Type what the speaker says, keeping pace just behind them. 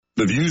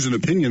The views and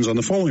opinions on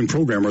the following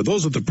program are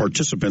those of the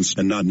participants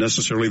and not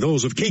necessarily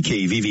those of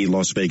KKVV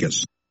Las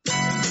Vegas.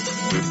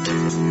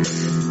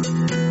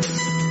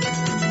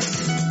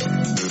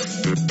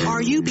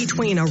 Are you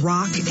between a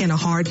rock and a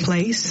hard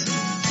place?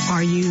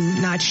 Are you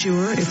not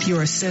sure if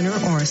you're a sinner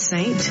or a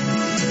saint?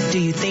 Do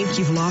you think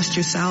you've lost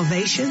your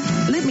salvation?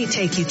 Let me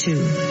take you to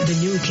the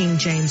New King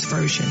James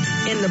Version.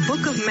 In the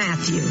book of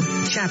Matthew,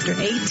 chapter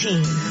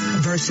 18,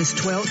 verses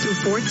 12 through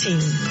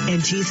 14,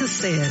 and Jesus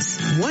says,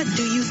 "What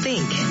do you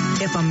think?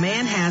 If a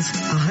man has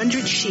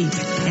 100 sheep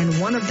and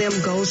one of them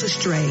goes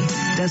astray,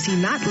 does he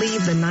not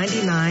leave the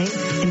 99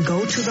 and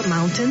go to the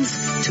mountains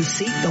to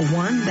seek the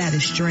one that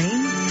is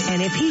straying?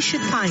 And if he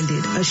should find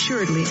it,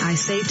 assuredly I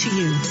say to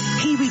you,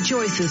 he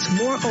rejoices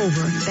more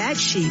over that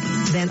sheep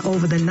than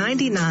over the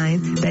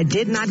 99 that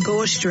did not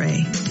go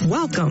astray."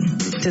 Welcome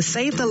to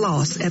Save the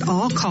Lost at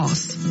All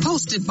Costs,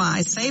 hosted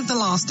by Save the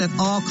Lost at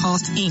All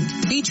Costs, Inc.,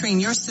 featuring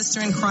your sister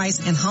in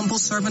Christ and humble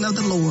servant of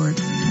the Lord,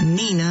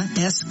 Nina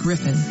S.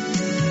 Griffin.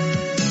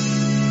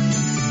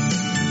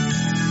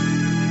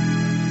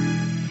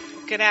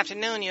 Good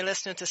afternoon. You're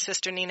listening to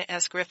Sister Nina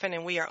S. Griffin,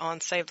 and we are on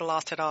Save the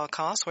Lost at All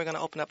Costs. We're going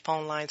to open up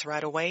phone lines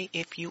right away.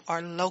 If you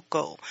are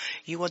local,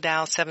 you will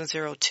dial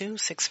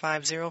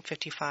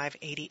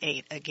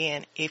 702-650-5588.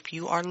 Again, if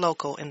you are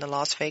local in the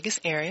Las Vegas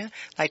area,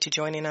 like to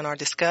join in on our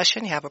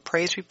discussion, you have a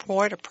praise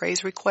report, a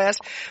praise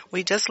request,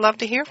 we just love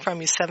to hear from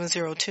you,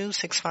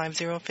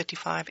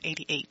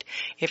 702-650-5588.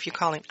 If you're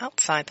calling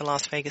outside the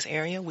Las Vegas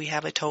area, we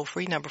have a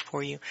toll-free number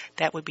for you.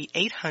 That would be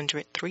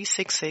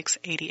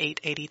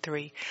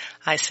 800-366-8883.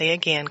 I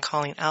say again,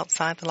 calling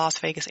outside the Las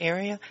Vegas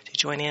area to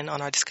join in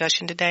on our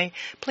discussion today,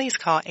 please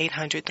call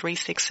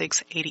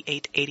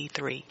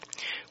 800-366-8883.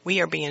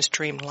 We are being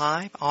streamed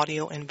live,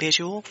 audio and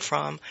visual,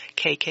 from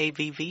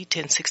KKVV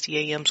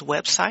 1060 AM's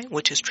website,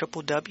 which is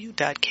www.kkvv.com.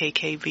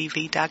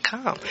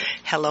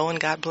 Hello and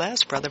God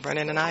bless. Brother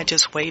Vernon and I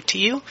just waved to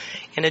you.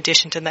 In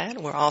addition to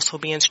that, we're also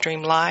being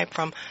streamed live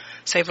from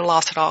Save the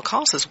Lost at All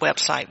Costs'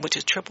 website, which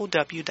is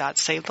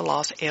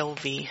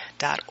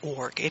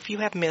www.savethelostlv.org. If you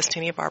have missed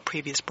any of our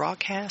previous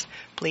broadcasts,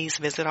 please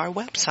visit our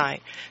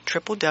website,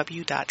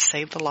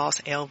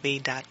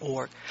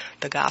 www.savethelostlv.org.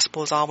 The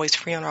gospel is always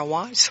free on our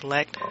watch.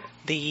 Select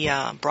the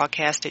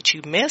broadcast that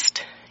you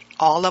missed.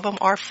 All of them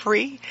are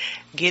free.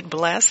 Get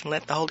blessed and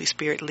let the Holy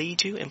Spirit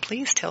lead you. And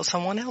please tell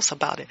someone else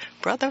about it.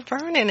 Brother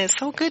Vernon, it's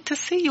so good to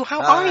see you.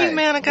 How are you,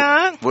 man of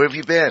God? Where have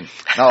you been?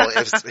 No,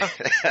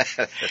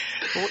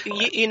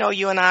 you know,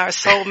 you and I are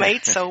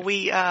soulmates, so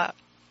we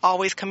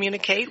always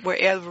communicate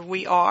wherever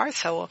we are.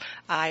 So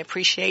I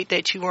appreciate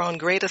that you were on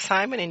great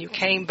assignment and you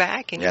came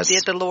back and yes, you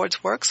did the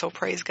Lord's work. So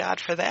praise God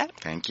for that.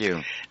 Thank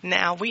you.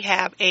 Now we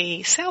have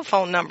a cell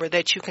phone number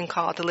that you can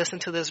call to listen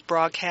to this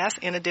broadcast.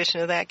 In addition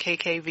to that,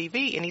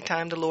 KKVV,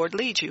 anytime the Lord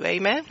leads you.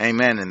 Amen.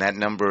 Amen. And that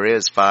number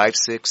is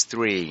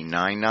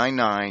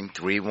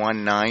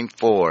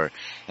 563-999-3194.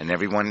 And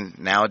everyone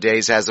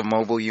nowadays has a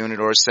mobile unit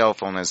or a cell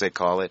phone, as they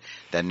call it.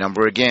 That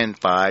number again,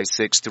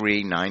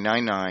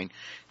 563-999-3194.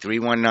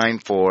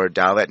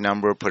 Dial that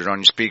number, put it on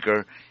your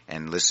speaker,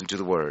 and listen to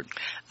the word.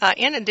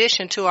 In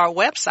addition to our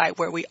website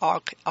where we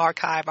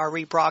archive our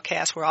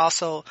rebroadcast, we're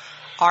also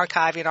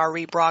archiving our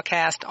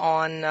rebroadcast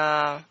on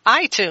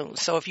iTunes.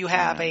 So if you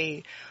have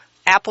a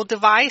Apple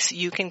device,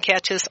 you can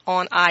catch us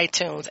on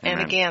iTunes. Amen.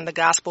 And again, the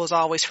gospel is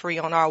always free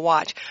on our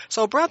watch.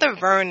 So Brother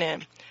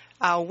Vernon,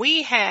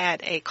 we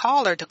had a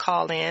caller to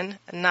call in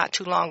not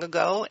too long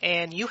ago,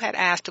 and you had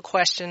asked a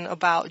question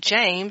about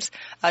James,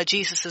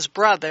 Jesus'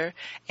 brother,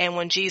 and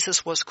when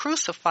Jesus was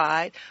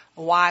crucified,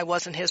 why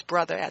wasn't his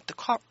brother at the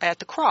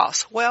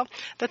cross? Well,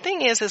 the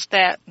thing is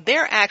that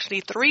there are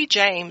actually 3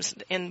 James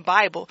in the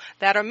Bible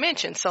that are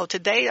mentioned. So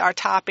today our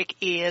topic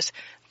is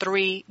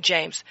 3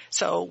 James.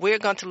 So we're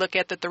going to look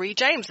at the 3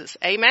 Jameses.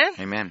 Amen?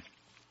 Amen.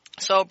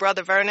 So,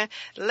 Brother Vernon,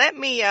 let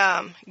me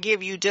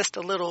give you just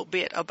a little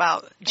bit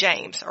about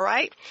James, all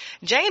right?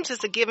 James is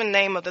the given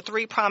name of the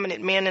 3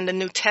 prominent men in the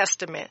New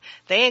Testament.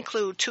 They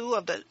include 2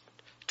 of the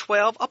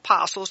 12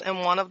 apostles and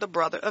 1 of the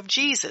brother of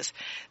Jesus.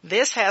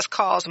 This has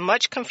caused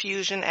much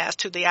confusion as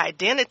to the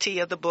identity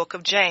of the book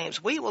of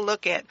James. We will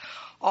look at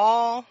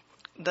all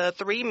the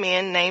 3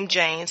 men named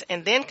James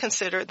and then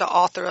consider the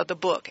author of the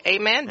book.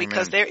 Amen?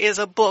 Because there is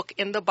a book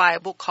in the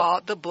Bible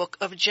called the book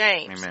of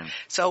James. Amen.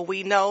 So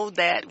we know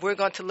that we're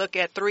going to look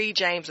at 3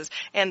 Jameses.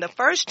 And the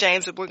first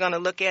James that we're going to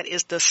look at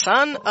is the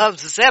son of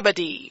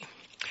Zebedee.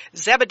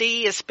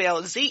 Zebedee is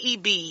spelled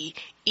Zebedee.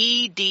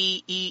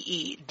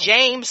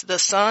 James, the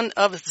son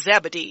of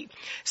Zebedee.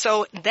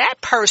 So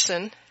that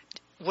person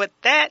with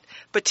that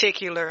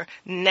particular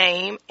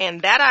name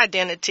and that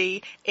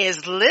identity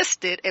is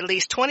listed at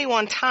least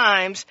 21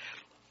 times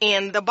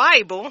in the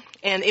Bible,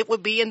 and it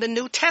would be in the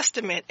New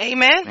Testament.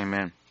 Amen?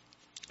 Amen.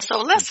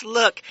 So let's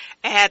look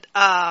at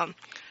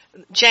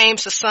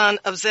James, the son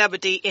of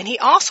Zebedee, and he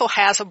also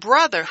has a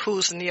brother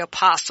who's the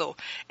apostle,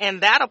 and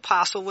that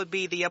apostle would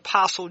be the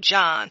Apostle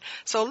John.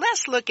 So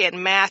let's look at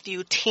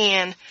Matthew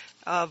 10,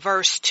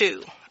 verse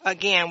 2.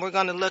 Again, we're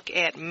going to look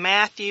at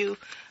Matthew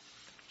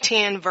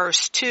 10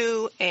 verse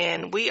 2,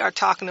 and we are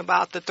talking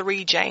about the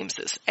three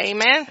Jameses.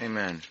 Amen?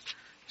 Amen.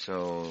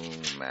 So,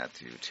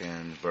 Matthew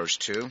 10 verse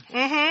 2.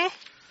 Mm-hmm.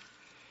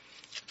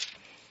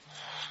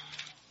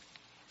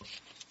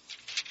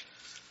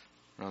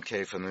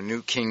 Okay, from the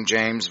New King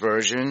James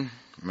Version,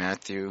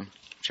 Matthew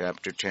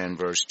chapter 10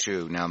 verse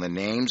 2. Now the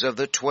names of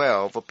the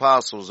 12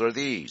 apostles are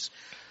these.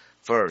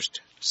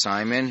 First,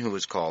 Simon, who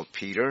is called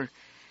Peter,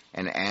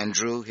 and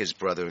Andrew, his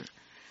brother,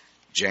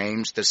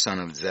 James, the son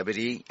of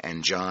Zebedee,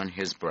 and John,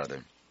 his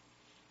brother.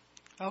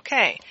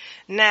 Okay.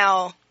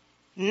 Now,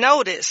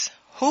 notice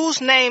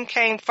whose name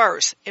came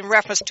first in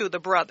reference to the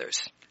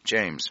brothers.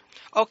 James.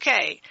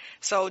 Okay.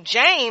 So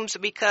James,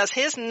 because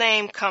his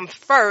name comes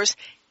first,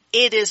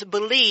 it is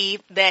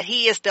believed that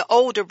he is the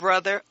older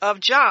brother of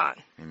John.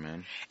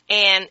 Amen.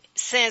 And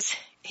since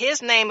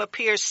his name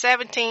appears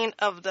 17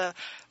 of the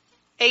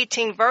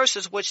 18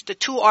 verses, which the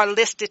two are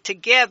listed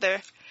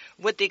together,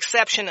 with the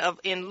exception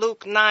of in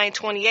Luke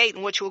 9:28,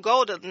 in which we'll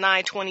go to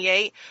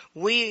 9:28,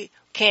 we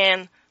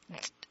can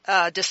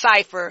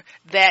decipher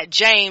that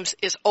James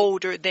is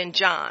older than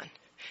John.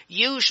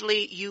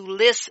 Usually you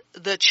list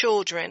the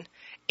children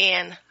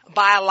in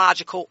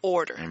biological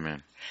order.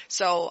 Amen.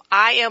 So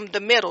I am the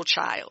middle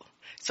child.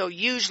 So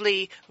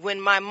usually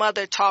when my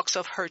mother talks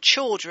of her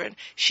children,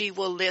 she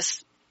will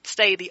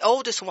say the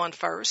oldest one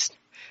first,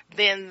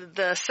 then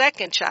the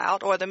second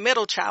child or the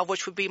middle child,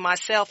 which would be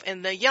myself,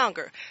 and the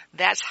younger.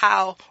 That's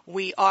how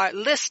we are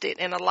listed.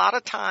 And a lot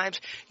of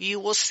times you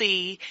will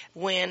see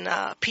when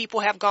people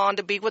have gone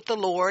to be with the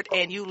Lord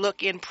and you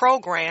look in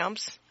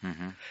programs,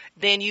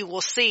 then you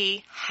will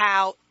see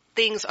how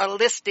things are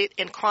listed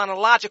in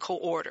chronological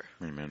order.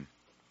 Amen.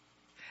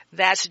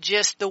 That's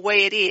just the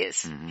way it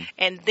is.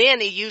 And then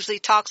it usually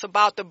talks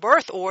about the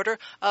birth order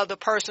of the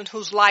person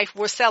whose life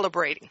we're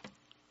celebrating.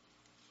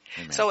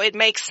 Amen. So it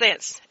makes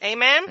sense.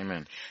 Amen?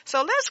 Amen.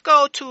 So let's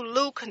go to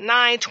Luke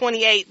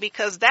 9:28,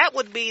 because that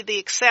would be the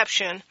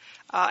exception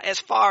as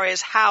far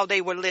as how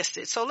they were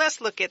listed. So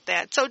let's look at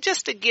that. So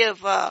just to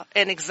give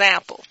an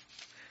example.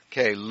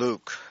 Okay,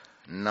 Luke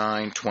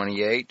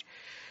 9:28.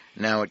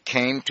 Now it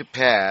came to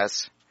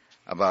pass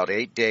about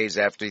 8 days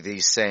after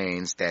these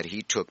sayings that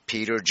he took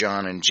Peter,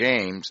 John, and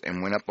James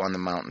and went up on the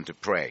mountain to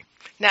pray.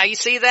 Now you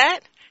see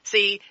that?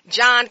 See,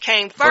 John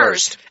came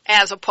first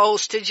as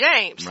opposed to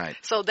James. Right.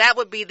 So that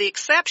would be the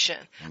exception.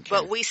 Okay.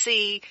 But we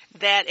see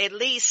that at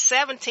least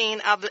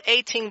 17 of the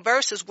 18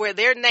 verses where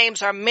their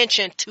names are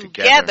mentioned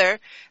together,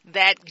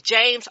 that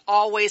James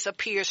always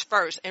appears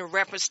first in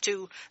reference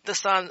to the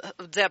son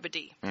of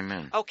Zebedee.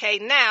 Amen. Okay,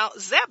 now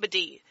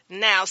Zebedee.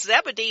 Now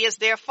Zebedee is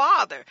their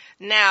father.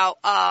 Now,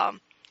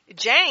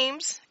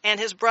 James and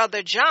his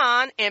brother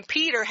John and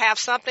Peter have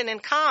something in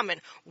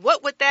common.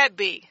 What would that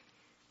be?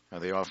 Are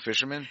they all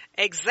fishermen?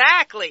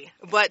 Exactly.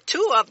 But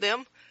two of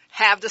them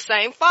have the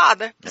same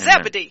father, Amen.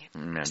 Zebedee.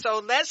 Amen. So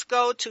let's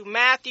go to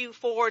Matthew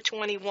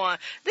 4:21.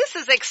 This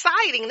is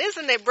exciting,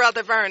 isn't it,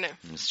 Brother Vernon?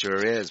 It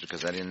sure is,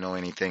 because I didn't know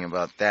anything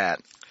about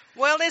that.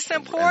 Well, it's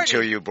important.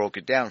 Until you broke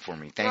it down for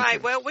me. Thank you.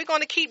 Right. Well, we're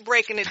going to keep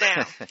breaking it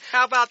down.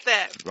 How about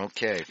that?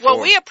 Okay. Well,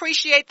 we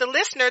appreciate the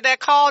listener that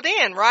called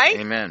in, right?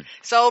 Amen.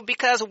 So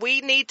because we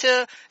need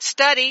to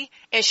study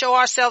and show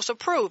ourselves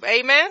approved.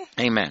 Amen?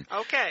 Amen.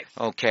 Okay.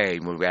 Okay,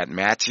 we're at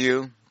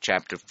Matthew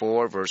chapter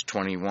 4, verse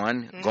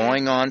 21.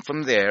 Going on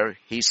from there,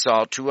 he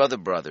saw two other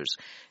brothers,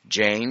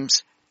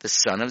 James, the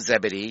son of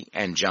Zebedee,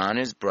 and John,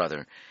 his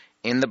brother,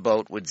 in the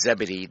boat with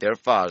Zebedee, their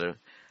father,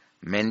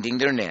 mending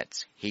their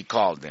nets. He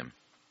called them.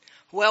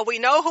 Well, we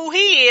know who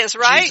he is,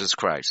 right? Jesus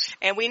Christ.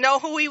 And we know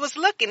who he was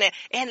looking at.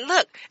 And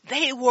look,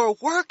 they were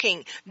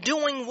working,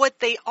 doing what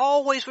they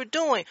always were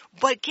doing.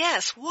 But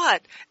guess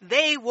what?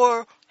 They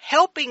were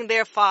helping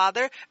their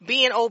father,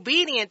 being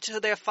obedient to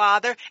their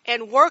father,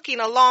 and working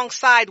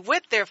alongside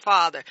with their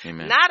father.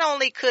 Amen. Not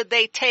only could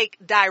they take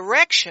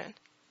direction,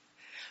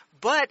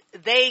 but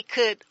they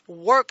could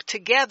work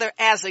together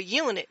as a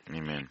unit.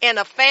 Amen. In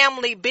a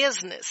family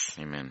business.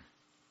 Amen.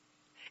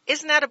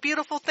 Isn't that a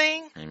beautiful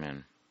thing?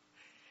 Amen.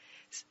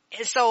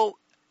 And so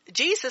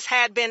Jesus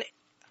had been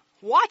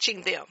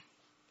watching them.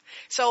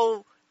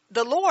 So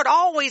the Lord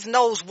always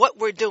knows what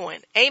we're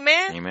doing.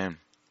 Amen? Amen.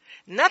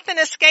 Nothing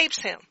escapes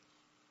him.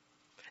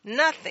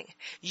 Nothing.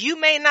 You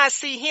may not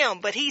see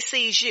him, but he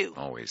sees you.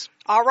 Always.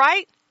 All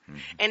right?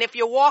 And if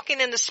you're walking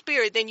in the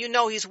Spirit, then you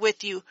know he's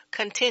with you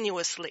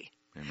continuously.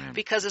 Amen.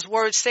 Because his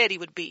word said he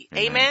would be.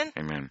 Amen?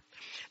 Amen.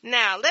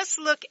 Now, let's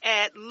look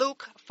at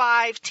Luke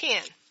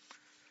 5:10.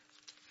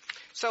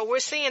 So we're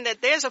seeing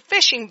that there's a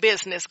fishing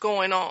business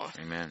going on.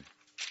 Amen.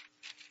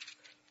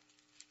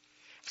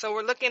 So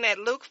we're looking at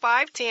Luke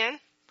 5:10.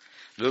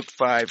 Luke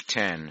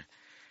 5:10,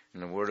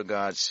 and the Word of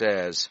God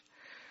says,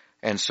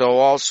 and so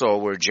also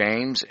were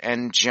James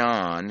and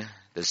John,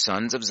 the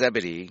sons of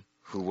Zebedee,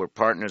 who were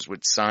partners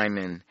with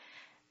Simon.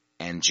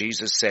 And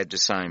Jesus said to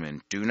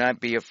Simon, do not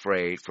be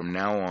afraid. From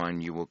now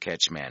on you will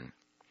catch men.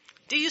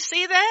 Do you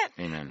see that?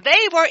 Amen.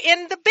 They were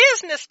in the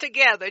business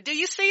together. Do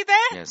you see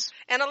that? Yes.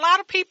 And a lot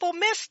of people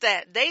miss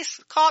that. They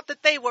thought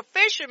that they were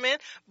fishermen,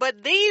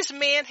 but these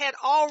men had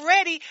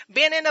already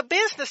been in a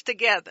business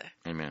together.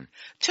 Amen.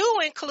 To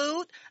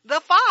include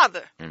the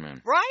Father.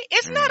 Amen. Right?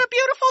 Isn't Amen. that a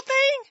beautiful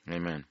thing?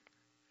 Amen.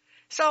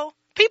 So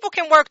people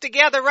can work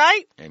together,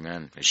 right?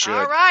 Amen. They should.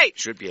 All right.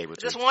 Should be able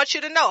to. Just want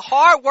you to know.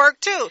 Hard work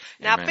too.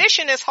 Now Amen.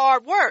 fishing is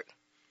hard work.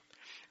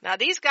 Now,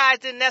 these guys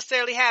didn't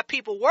necessarily have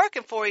people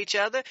working for each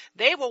other.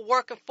 They were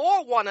working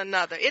for one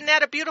another. Isn't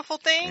that a beautiful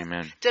thing?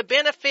 Amen. To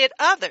benefit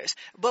others.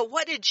 But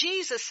what did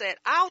Jesus say?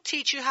 I'll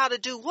teach you how to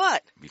do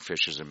what? Be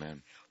fishers of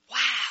men.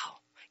 Wow.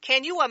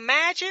 Can you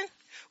imagine?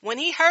 When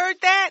he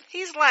heard that,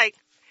 he's like,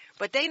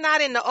 but they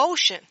not in the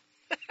ocean.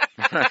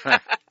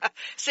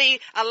 See,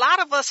 a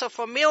lot of us are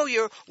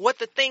familiar with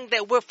the thing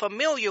that we're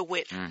familiar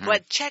with. Mm-hmm.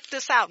 But check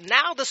this out.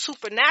 Now the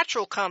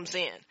supernatural comes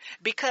in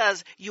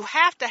because you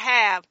have to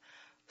have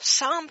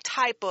some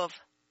type of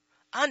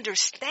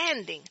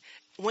understanding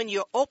when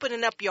you're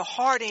opening up your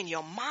heart and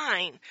your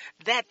mind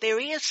that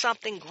there is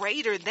something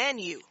greater than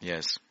you.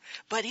 Yes.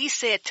 But he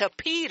said to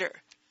Peter.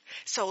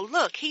 So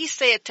look, he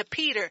said to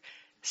Peter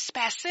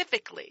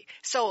specifically.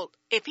 So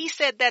if he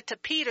said that to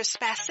Peter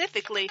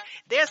specifically,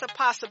 there's a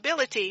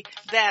possibility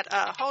that,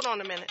 hold on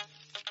a minute.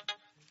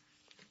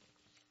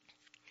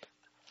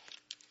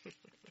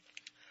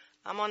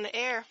 I'm on the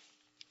air.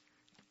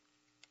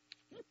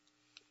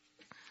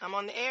 I'm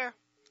on the air.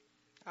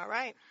 All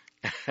right.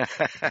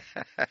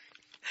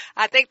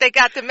 I think they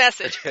got the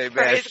message. Amen.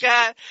 Praise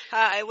God.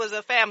 It was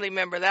a family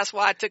member. That's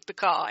why I took the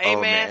call.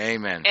 Amen. Oh,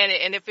 amen.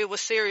 And if it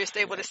was serious,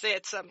 they would have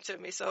said something to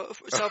me. So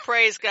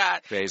praise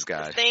God. Praise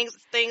God.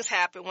 Things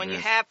happen. When you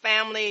have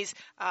families,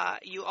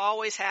 you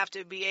always have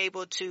to be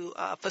able to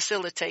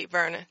facilitate,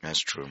 Vernon. That's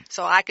true.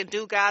 So I can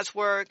do God's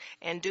work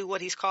and do what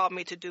he's called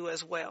me to do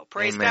as well.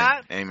 Praise Amen.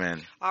 God.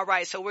 Amen. All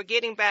right. So we're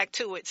getting back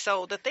to it.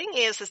 So the thing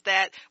is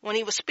that when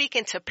he was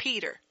speaking to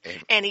Peter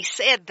and he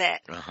said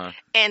that,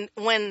 and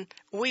when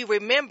we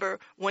remember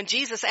when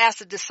Jesus asked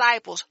the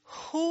disciples,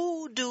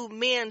 who do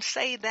men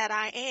say that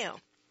I am?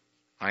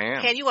 I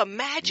am. Can you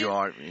imagine? You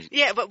are.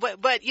 Yeah,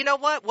 but you know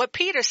what? What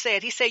Peter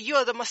said, he said,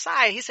 you're the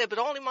Messiah. He said, but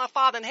only my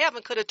Father in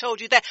heaven could have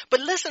told you that. But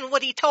listen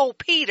what he told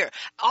Peter.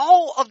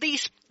 All of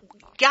these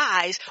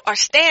guys are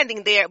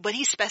standing there, but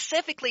he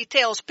specifically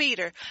tells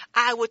Peter,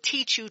 I will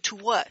teach you to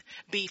what?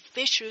 Be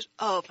fishers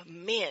of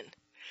men.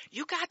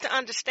 You got to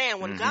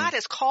understand when God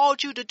has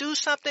called you to do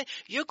something,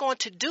 you're going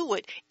to do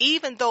it,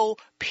 even though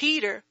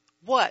Peter,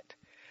 what?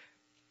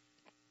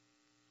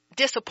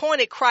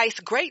 Disappointed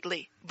Christ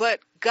greatly, but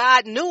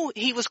God knew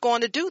he was going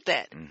to do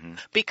that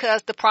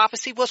because the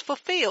prophecy was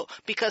fulfilled,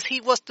 because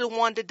he was the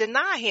one to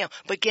deny him.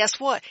 But guess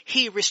what?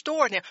 He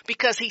restored him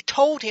because he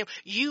told him,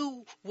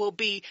 you will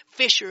be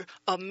fisher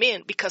of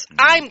men because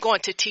I'm going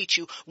to teach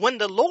you. When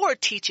the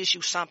Lord teaches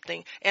you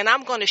something, and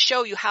I'm going to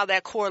show you how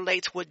that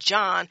correlates with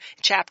John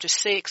chapter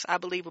 6, I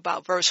believe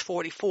about verse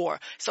 44.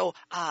 So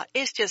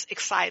it's just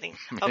exciting.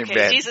 Okay,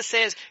 Amen. Jesus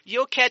says,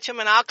 you'll catch them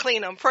and I'll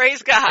clean them.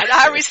 Praise God.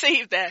 I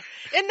received that.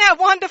 Isn't that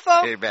wonderful?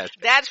 Amen.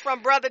 That's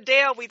from Brother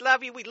Dale. We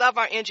love you. We love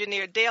our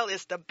engineer. Dale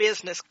is the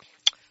business.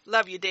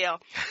 Love you,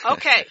 Dale.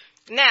 Okay,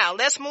 now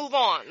let's move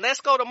on.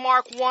 Let's go to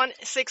Mark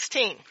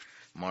 1:16.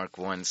 Mark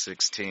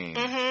 1:16.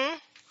 Mm-hmm.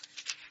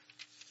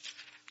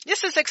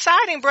 This is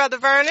exciting, Brother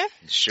Vernon.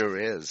 It sure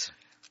is.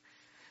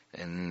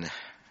 And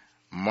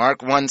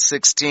Mark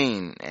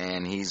 1:16,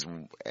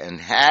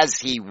 and as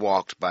he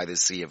walked by the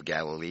Sea of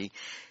Galilee,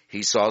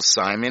 he saw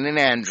Simon and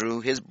Andrew,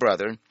 his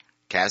brother,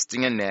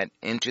 casting a net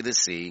into the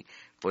sea,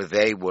 for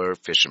they were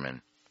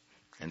fishermen.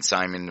 And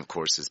Simon, of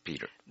course, is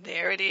Peter.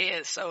 There it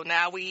is. So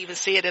now we even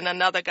see it in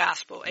another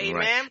gospel. Amen.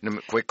 Right. Now,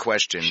 quick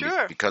question.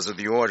 Sure. Because of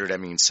the order, that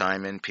means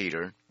Simon,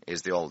 Peter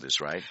is the oldest,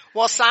 right?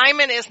 Well,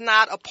 Simon is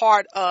not a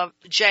part of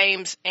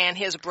James and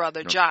his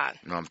brother John.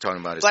 No, I'm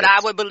talking about his But I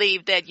would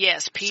believe that,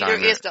 yes, Peter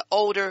Simon is the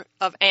older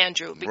of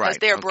Andrew because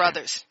they're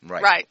brothers.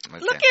 Right. Okay.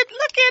 Look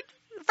at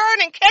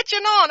Vernon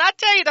catching on. I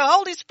tell you, the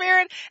Holy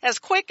Spirit has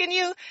quickened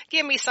you.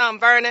 Give me some,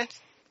 Vernon.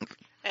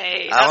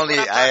 Hey,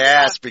 I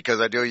asked because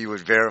I knew you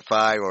would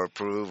verify or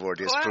approve or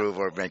disprove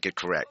or make it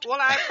correct. Well,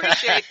 I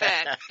appreciate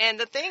that. And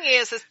the thing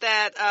is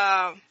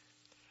that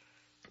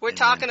we're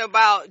talking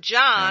about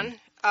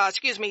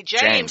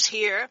James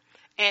here,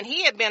 and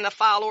he had been a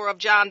follower of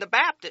John the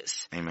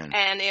Baptist. Amen.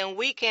 And then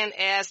we can,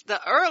 as the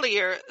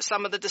earlier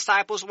some of the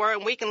disciples were,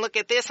 and we can look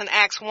at this in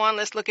Acts 1.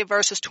 Let's look at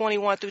verses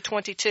 21 through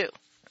 22.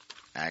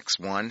 Acts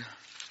 1.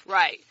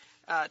 Right.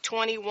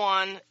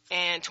 21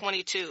 and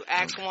 22,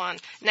 Acts 1.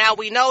 Now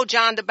we know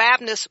John the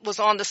Baptist was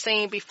on the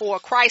scene before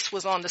Christ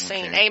was on the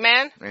scene.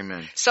 Amen?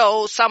 Amen.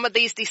 So some of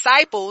these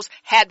disciples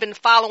had been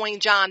following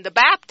John the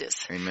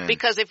Baptist. Amen.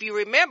 Because if you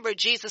remember,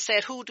 Jesus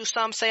said, who do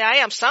some say I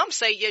am? Some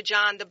say you're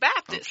John the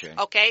Baptist.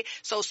 Okay?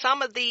 So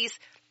some of these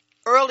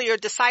earlier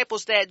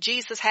disciples that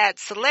Jesus had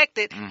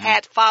selected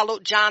had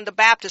followed John the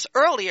Baptist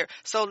earlier.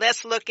 So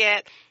let's look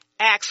at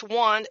Acts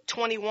 1,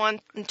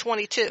 21 and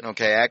 22.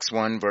 Okay, Acts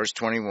 1, verse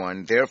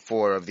 21.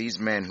 Therefore, of these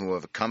men who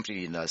have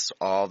accompanied us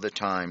all the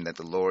time that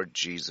the Lord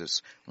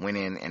Jesus went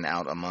in and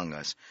out among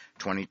us.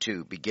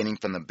 22. Beginning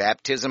from the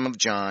baptism of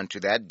John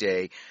to that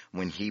day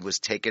when he was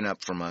taken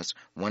up from us,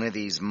 one of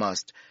these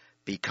must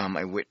become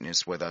a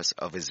witness with us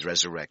of his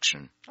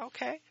resurrection.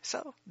 Okay,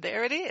 so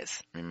there it is.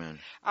 Amen.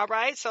 All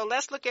right, so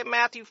let's look at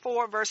Matthew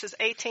 4, verses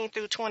 18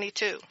 through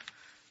 22.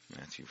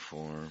 Matthew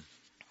 4.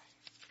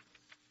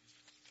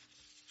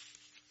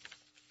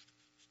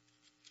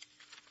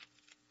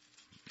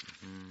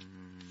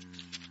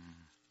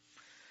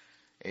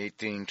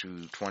 18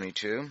 to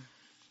 22.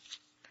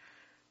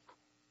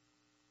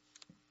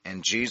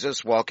 And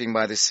Jesus, walking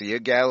by the Sea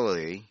of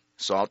Galilee,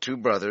 saw two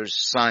brothers,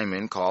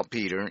 Simon, called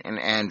Peter, and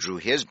Andrew,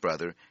 his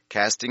brother,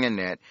 casting a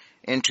net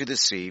into the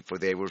sea, for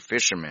they were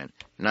fishermen.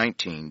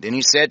 19. Then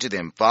he said to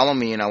them, Follow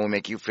me, and I will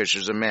make you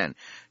fishers of men.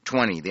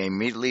 20. They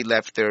immediately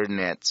left their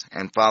nets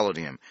and followed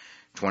him.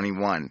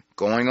 21.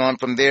 Going on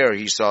from there,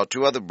 he saw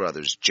two other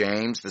brothers,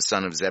 James, the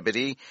son of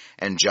Zebedee,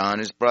 and John,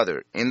 his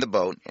brother, in the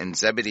boat, and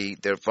Zebedee,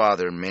 their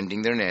father,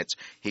 mending their nets.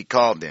 He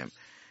called them.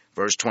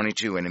 Verse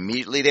 22. And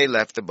immediately they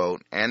left the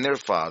boat and their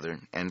father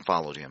and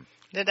followed him.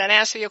 Did that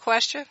answer your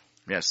question?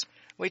 Yes.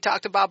 We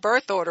talked about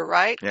birth order,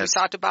 right? Yes. We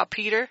talked about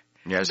Peter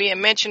Yes.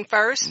 being mentioned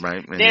first.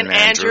 Right. And then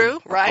Andrew,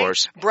 right? Of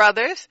course.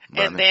 Brothers.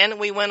 Brother. And then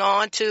we went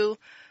on to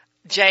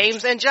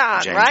James and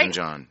John, James right? and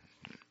John.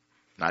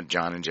 Not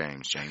John and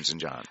James. James and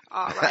John.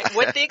 All right.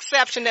 With the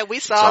exception that we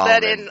saw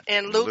that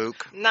in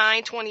Luke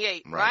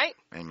 9:28, right?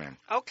 Amen.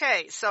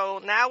 Okay. So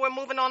now we're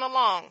moving on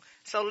along.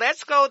 So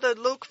let's go to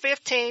Luke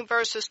 15,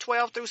 verses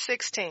 12 through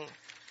 16.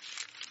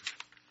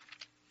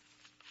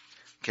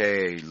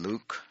 Okay,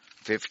 Luke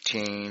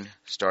 15,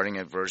 starting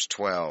at verse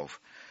 12.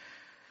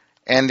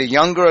 And the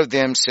younger of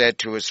them said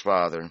to his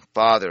father,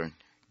 Father,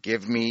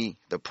 give me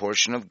the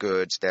portion of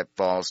goods that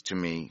falls to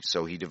me.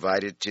 So he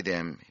divided to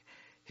them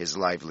his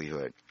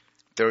livelihood.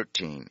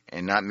 13.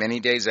 And not many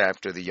days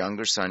after, the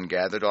younger son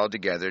gathered all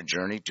together,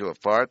 journeyed to a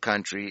far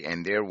country,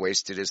 and there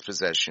wasted his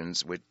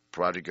possessions with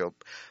prodigal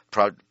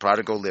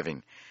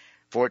living.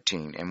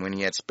 14. And when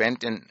he had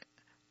spent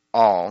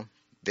all,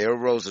 there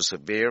arose a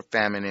severe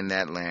famine in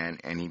that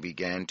land, and he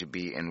began to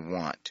be in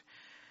want.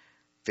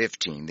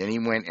 15. Then he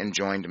went and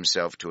joined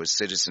himself to a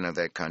citizen of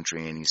that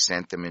country, and he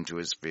sent them into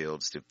his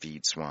fields to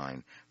feed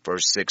swine.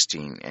 Verse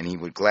 16. And he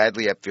would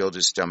gladly have filled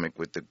his stomach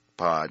with the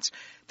pods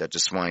that the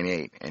swine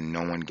ate, and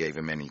no one gave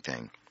him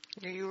anything.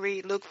 Do you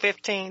read Luke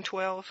 15,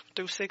 12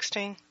 through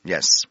 16?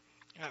 Yes.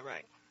 All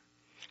right.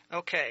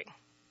 Okay.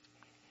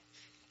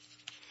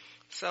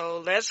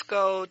 So let's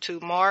go to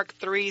Mark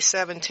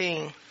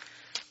 3:17.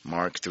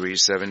 Mark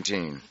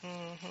 3:17.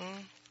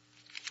 Mm-hmm.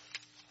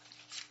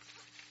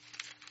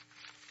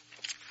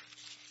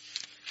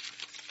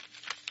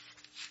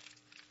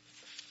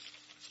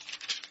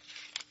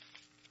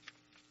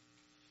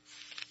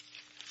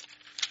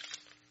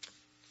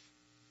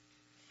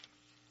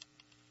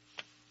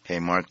 Okay,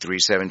 Mark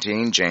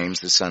 3:17. James,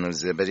 the son of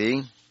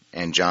Zebedee,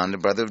 and John, the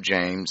brother of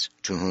James,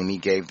 to whom he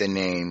gave the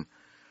name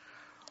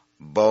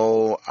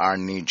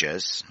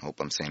Boanerges.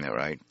 Hope I'm saying that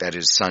right. That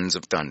is sons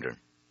of thunder.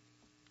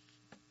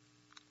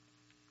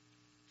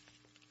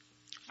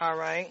 All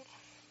right.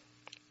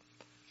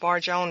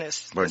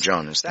 Bar-Jonas.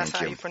 Bar-Jonas, That's thank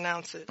how you. you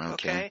pronounce it. Okay.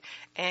 Okay.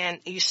 And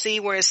you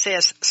see where it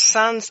says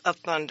sons of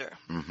thunder.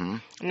 Mm-hmm.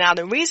 Now,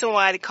 the reason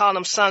why they call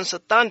them sons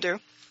of thunder,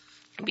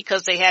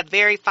 because they had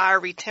very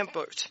fiery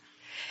tempers.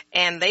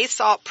 And they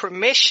sought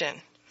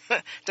permission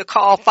to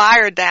call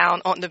fire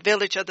down on the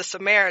village of the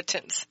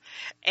Samaritans.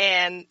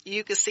 And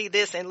you can see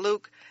this in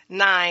Luke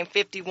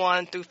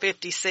 9:51 through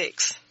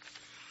 56.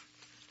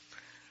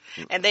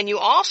 And then you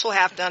also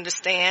have to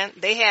understand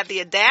they had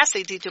the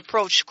audacity to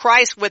approach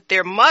Christ with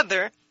their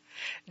mother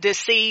to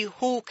see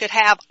who could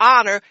have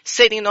honor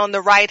sitting on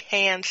the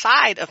right-hand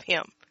side of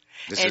him.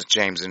 This is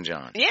James and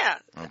John. Yeah.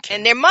 Okay.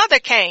 And their mother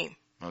came.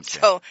 Okay.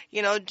 So,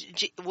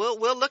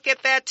 we'll look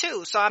at that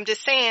too. So I'm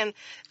just saying,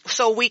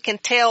 so we can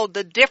tell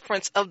the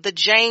difference of the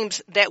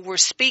James that we're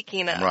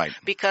speaking of. Right.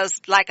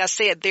 Because, like I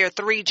said, there are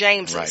three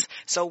Jameses. Right.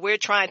 So we're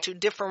trying to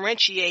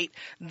differentiate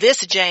this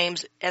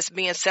James as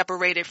being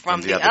separated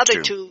from the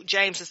other two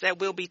Jameses that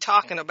we'll be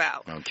talking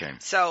about. Okay.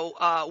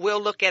 So,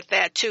 we'll look at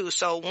that too.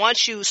 So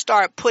once you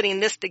start putting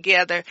this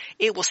together,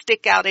 it will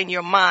stick out in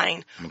your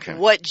mind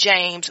what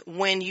James,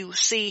 when you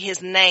see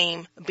his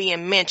name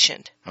being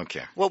mentioned.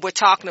 Okay. What we're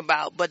talking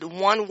about. But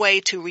one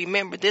way to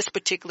remember this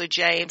particular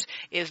James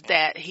is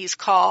that he's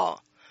called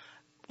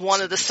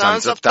one of the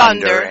sons of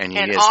thunder,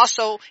 and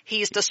also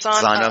he's the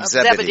son of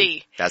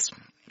Zebedee. That's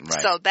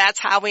right. So that's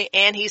how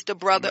and he's the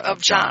brother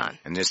of John.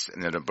 And this is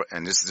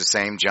the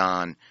same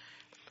John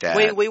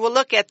that we will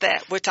look at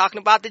that. We're talking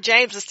about the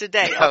Jameses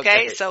today,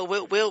 okay? So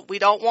we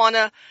don't want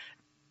to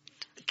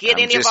get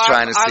I'm any of just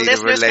trying to our see the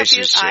listeners confused.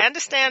 relationship. I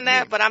understand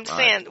that, Yeah, but I'm all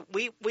saying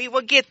we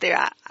will get there.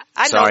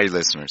 I Sorry, know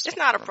listeners. it's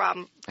not a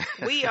problem.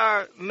 We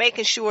are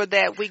making sure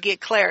that we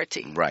get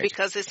clarity, Right.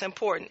 because it's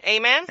important.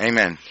 Amen?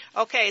 Amen.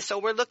 Okay, so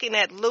we're looking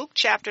at Luke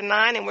chapter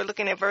 9, and we're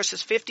looking at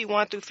verses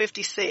 51 through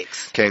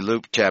 56. Okay,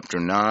 Luke chapter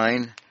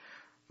 9,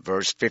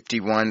 verse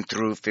 51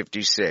 through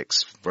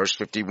 56. Verse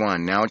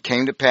 51. Now it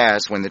came to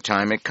pass, when the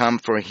time had come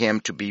for him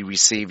to be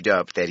received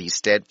up, that he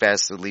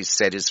steadfastly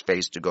set his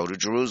face to go to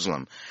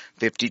Jerusalem.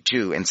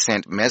 52. And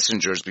sent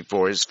messengers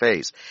before his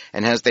face.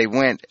 And as they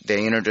went,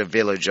 they entered a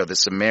village of the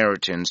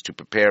Samaritans to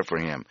prepare for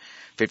him.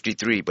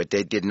 53. But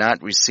they did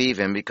not receive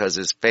him, because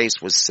his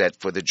face was set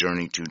for the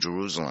journey to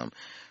Jerusalem.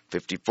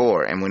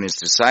 54. And when his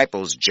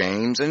disciples,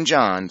 James and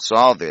John,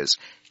 saw this,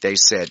 they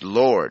said,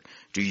 Lord,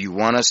 do you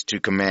want us to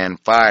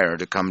command fire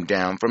to come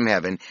down from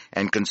heaven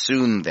and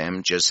consume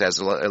them, just as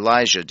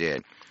Elijah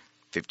did?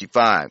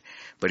 55.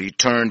 But he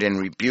turned and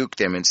rebuked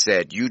them and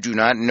said, you do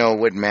not know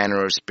what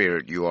manner of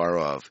spirit you are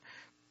of.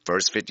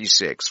 Verse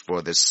 56.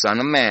 For the Son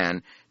of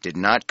Man did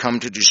not come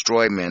to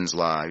destroy men's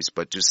lives,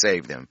 but to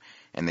save them.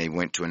 And they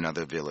went to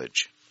another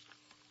village.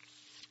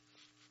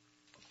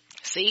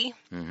 See?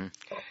 Mm-hmm.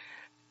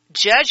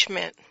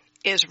 Judgment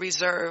is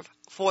reserved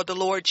for the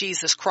Lord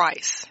Jesus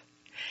Christ.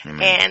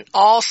 Amen. And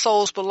all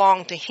souls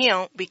belong to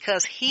him,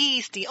 because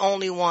he's the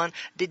only one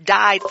that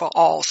died for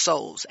all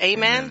souls.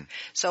 Amen? Amen.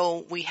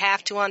 So we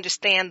have to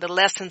understand the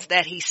lessons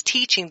that he's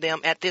teaching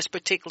them at this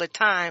particular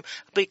time,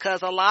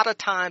 because a lot of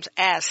times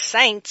as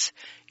saints,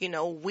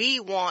 we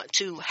want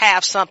to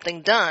have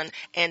something done,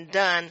 and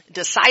done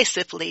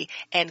decisively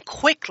and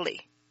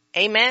quickly.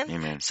 Amen?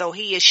 Amen. So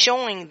he is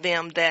showing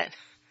them that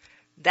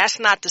that's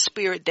not the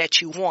spirit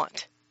that you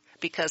want,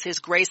 because his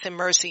grace and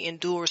mercy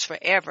endures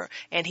forever,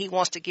 and he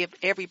wants to give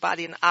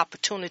everybody an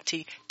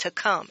opportunity to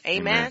come.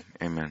 Amen?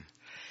 Amen.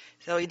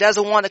 So he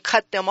doesn't want to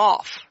cut them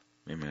off.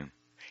 Amen.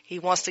 He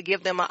wants to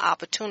give them an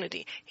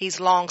opportunity. He's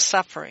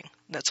long-suffering.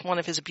 That's one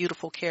of his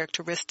beautiful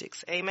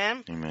characteristics.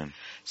 Amen? Amen.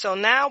 So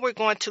now we're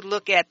going to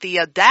look at the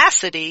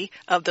audacity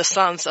of the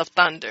sons of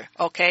thunder.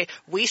 Okay?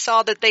 We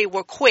saw that they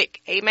were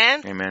quick.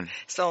 Amen? Amen.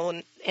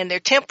 So, and their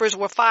tempers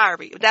were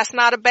fiery. That's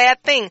not a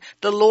bad thing.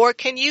 The Lord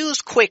can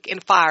use quick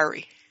and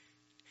fiery.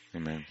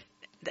 Amen.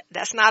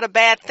 That's not a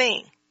bad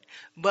thing.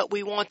 But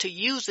we want to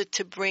use it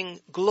to bring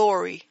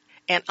glory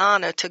and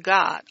honor to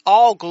God.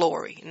 All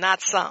glory, not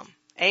some.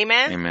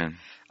 Amen? Amen.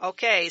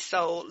 Okay,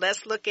 so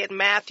let's look at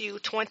Matthew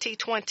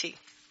 20:20.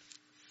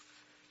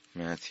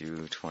 Matthew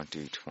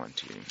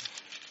 20:20.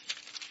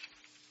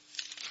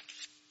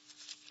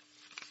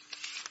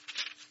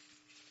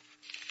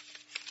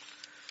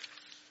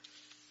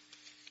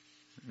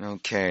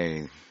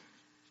 Okay.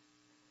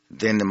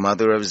 Then the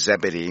mother of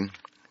Zebedee's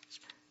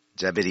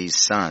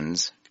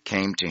sons,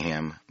 came to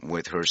him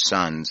with her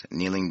sons,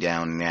 kneeling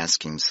down and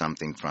asking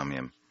something from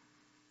him.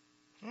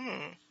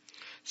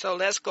 So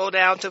let's go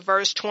down to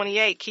verse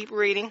 28. Keep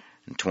reading.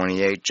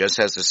 28, just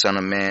as the Son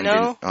of Man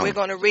No, did... we're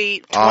going to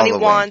read all the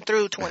 21 way.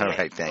 through 28. All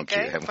right, thank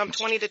okay? you. From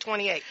 20 to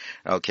 28.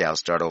 Okay, I'll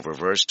start over.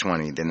 Verse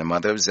 20. Then the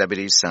mother of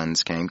Zebedee's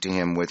sons came to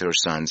him with her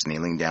sons,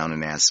 kneeling down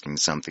and asking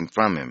something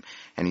from him.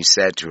 And he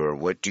said to her,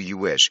 What do you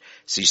wish?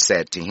 She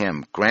said to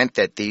him, Grant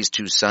that these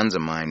 2 sons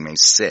of mine may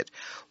sit,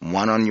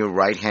 one on your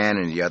right hand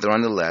and the other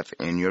on the left,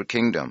 in your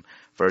kingdom.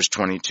 Verse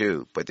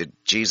 22. But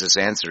Jesus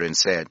answered and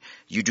said,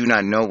 You do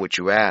not know what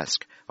you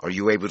ask. Are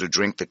you able to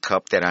drink the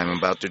cup that I am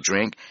about to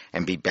drink,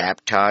 and be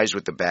baptized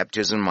with the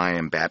baptism I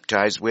am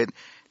baptized with?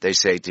 They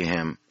said to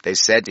him,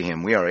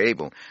 We are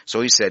able.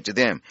 So he said to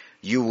them,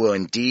 You will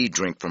indeed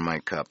drink from my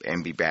cup,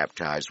 and be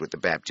baptized with the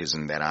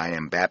baptism that I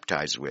am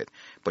baptized with.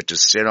 But to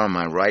sit on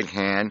my right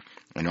hand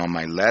and on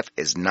my left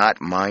is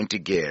not mine to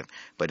give,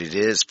 but it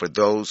is for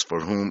those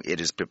for whom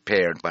it is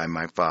prepared by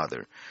my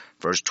Father.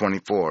 Verse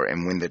 24.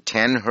 And when the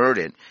 10 heard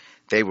it,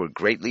 they were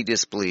greatly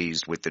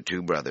displeased with the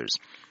 2 brothers.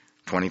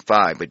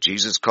 25. But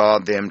Jesus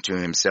called them to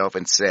himself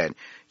and said,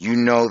 You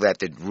know that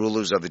the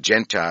rulers of the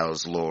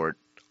Gentiles lord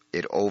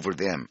it over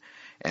them,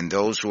 and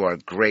those who are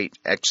great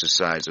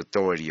exercise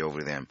authority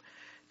over them.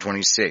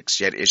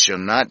 26. Yet it shall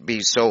not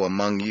be so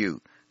among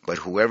you, but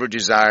whoever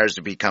desires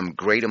to become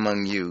great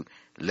among you,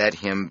 let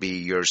him be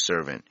your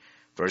servant.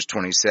 Verse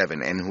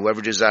 27. And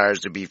whoever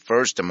desires to be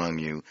first among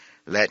you,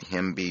 let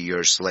him be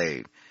your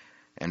slave.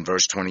 And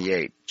verse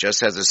 28.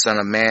 Just as the Son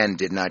of Man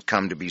did not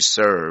come to be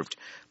served,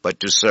 but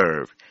to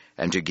serve,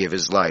 and to give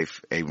his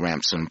life a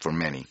ransom for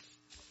many.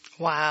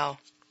 Wow.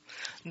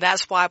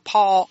 That's why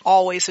Paul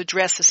always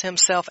addresses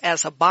himself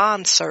as a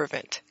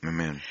bondservant.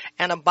 Amen.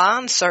 And a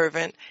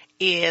bondservant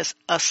is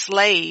a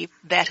slave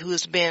that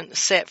who's been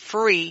set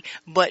free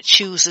but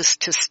chooses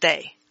to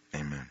stay.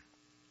 Amen.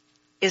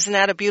 Isn't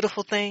that a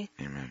beautiful thing?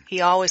 Amen.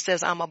 He always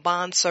says, I'm a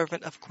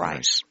bondservant of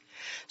Christ.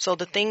 Nice. So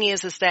the thing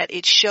is that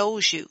it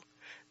shows you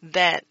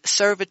that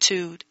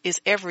servitude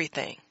is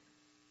everything.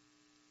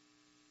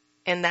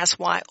 And that's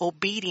why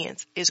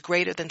obedience is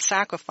greater than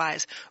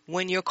sacrifice.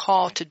 When you're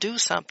called to do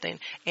something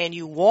and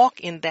you walk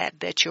in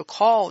that you're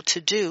called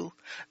to do,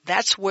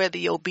 that's where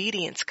the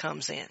obedience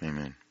comes in.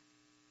 Amen.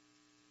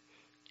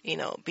 You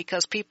know,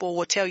 because people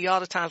will tell you all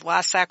the time, well,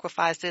 I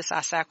sacrifice this,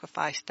 I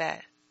sacrifice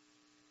that.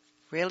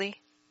 Really?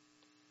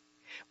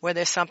 Where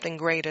there's something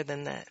greater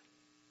than that.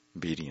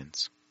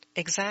 Obedience.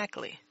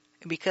 Exactly.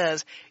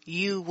 Because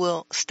you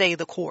will stay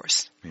the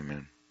course.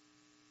 Amen.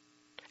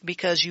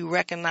 Because you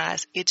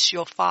recognize it's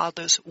your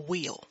Father's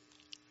will.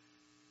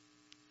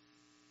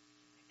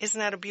 Isn't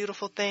that a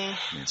beautiful thing?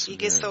 Yes, you it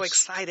get so is.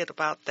 excited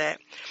about that.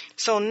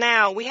 So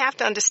now we have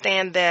to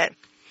understand that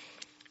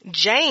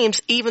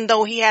James, even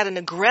though he had an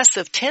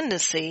aggressive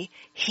tendency,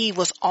 he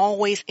was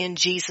always in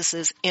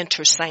Jesus'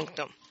 inner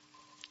sanctum.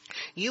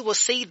 You will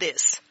see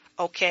this,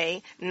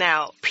 okay?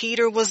 Now,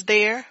 Peter was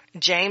there,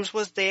 James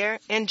was there,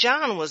 and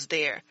John was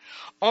there.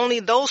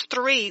 Only those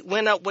three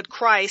went up with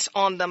Christ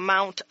on the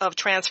Mount of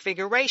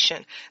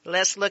Transfiguration.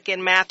 Let's look at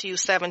Matthew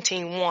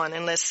 17:1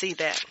 and let's see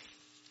that.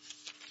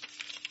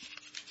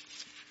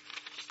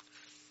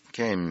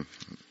 Okay,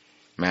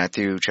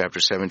 Matthew chapter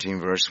 17,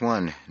 verse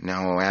 1.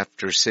 Now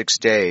after 6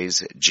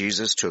 days,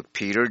 Jesus took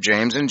Peter,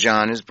 James, and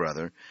John, his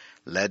brother,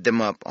 led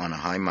them up on a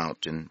high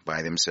mountain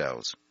by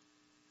themselves.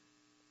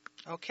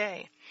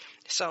 Okay,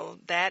 so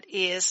that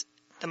is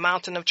the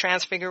Mountain of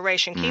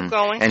Transfiguration. Keep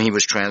going. And he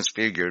was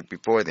transfigured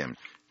before them.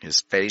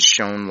 His face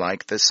shone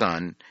like the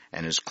sun,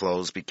 and his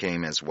clothes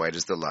became as white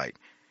as the light.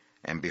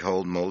 And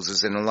behold,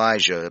 Moses and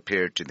Elijah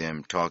appeared to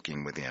them,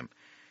 talking with him.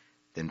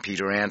 Then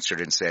Peter answered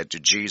and said to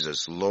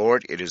Jesus,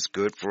 Lord, it is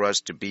good for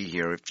us to be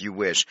here. If you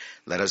wish,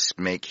 let us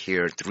make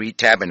here 3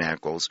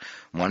 tabernacles,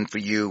 one for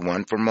you,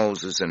 one for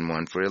Moses, and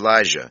one for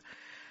Elijah.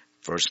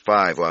 Verse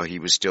 5, while he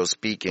was still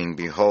speaking,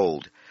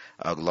 behold,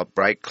 a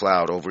bright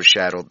cloud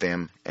overshadowed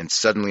them, and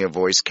suddenly a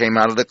voice came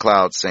out of the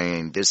cloud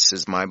saying, This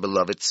is my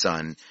beloved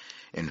Son,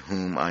 in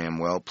whom I am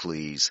well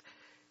pleased.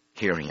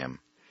 Hear him.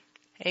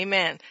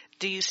 Amen.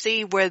 Do you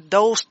see where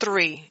those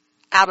 3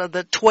 out of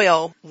the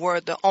 12 were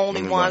the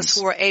only ones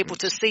who were able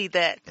to see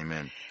that?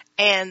 Amen.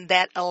 And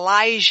that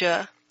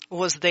Elijah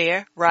was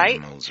there, right?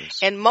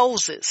 And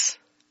Moses.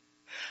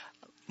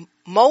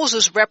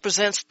 Moses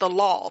represents the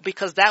law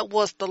because that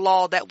was the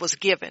law that was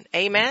given.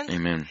 Amen?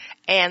 Amen.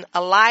 And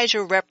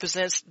Elijah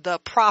represents the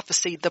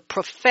prophecy, the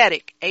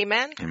prophetic.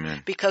 Amen?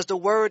 Amen. Because the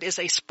word is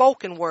a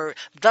spoken word.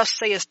 Thus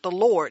saith the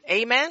Lord.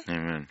 Amen?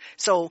 Amen.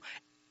 So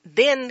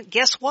then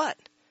guess what?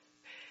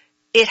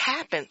 It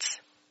happens.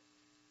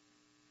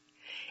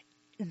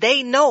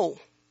 They know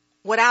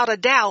without a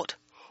doubt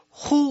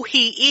who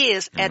he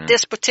is at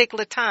this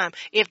particular time.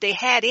 If they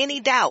had any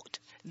doubt,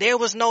 there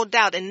was no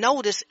doubt. And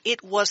notice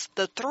it was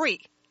the 3.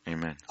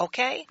 Amen.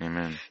 Okay?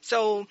 Amen.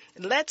 So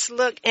let's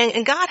look.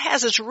 And God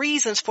has his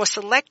reasons for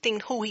selecting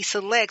who he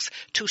selects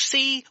to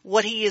see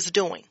what he is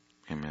doing.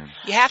 Amen.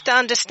 You have to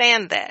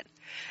understand that.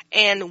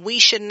 And we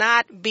should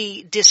not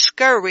be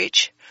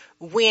discouraged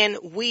when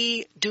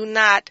we do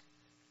not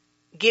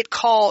get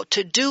called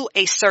to do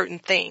a certain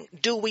thing.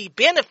 Do we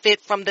benefit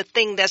from the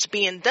thing that's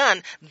being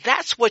done?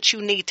 That's what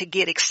you need to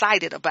get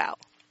excited about.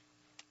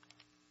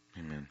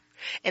 Amen.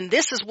 And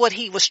this is what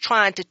he was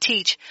trying to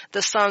teach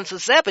the sons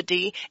of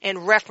Zebedee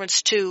in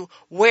reference to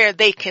where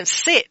they can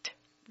sit.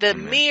 The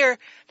mere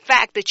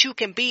fact that you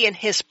can be in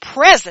his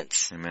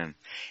presence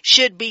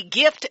should be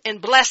gift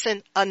and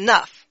blessing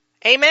enough.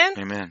 Amen?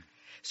 Amen.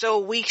 So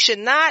we should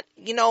not,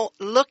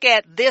 look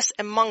at this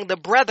among the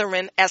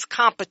brethren as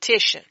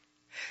competition.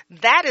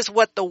 That is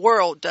what the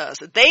world does.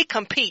 They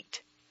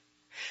compete.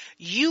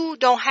 You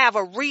don't have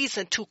a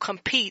reason to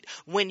compete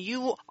when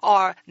you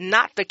are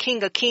not the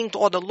King of Kings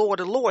or the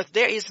Lord of Lords.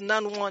 There is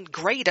none one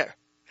greater.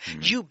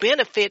 You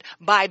benefit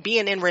by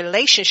being in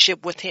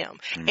relationship with him.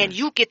 And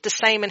you get the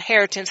same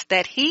inheritance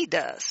that he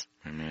does.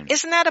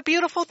 Isn't that a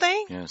beautiful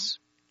thing? Yes.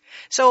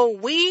 So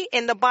we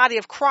in the body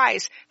of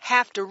Christ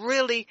have to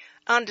really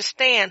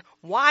understand,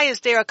 why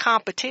is there a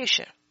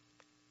competition?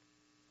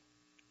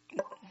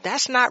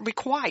 That's not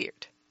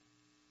required.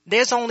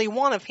 There's only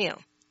one of him.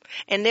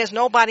 And there's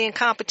nobody in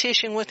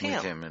competition with him.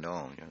 With him at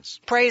all,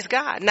 yes. Praise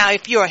God. Now,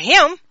 if you're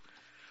him,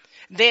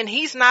 then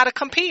he's not a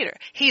competitor.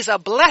 He's a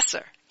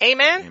blesser.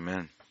 Amen?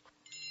 Amen.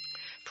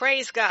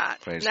 Praise God.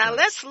 Praise now, God.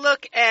 let's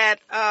look at,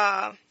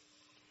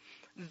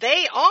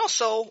 they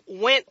also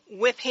went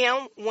with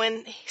him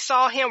when he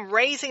saw him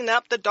raising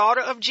up the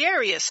daughter of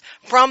Jairus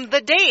from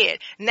the dead.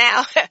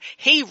 Now,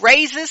 he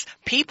raises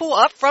people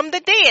up from the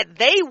dead.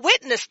 They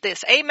witnessed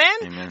this. Amen?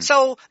 Amen.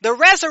 So the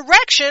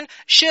resurrection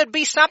should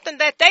be something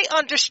that they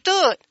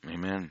understood.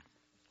 Amen.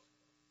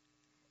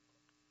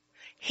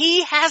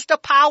 He has the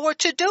power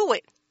to do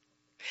it.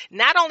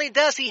 Not only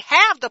does he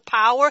have the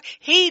power,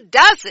 he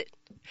does it.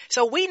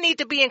 So we need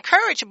to be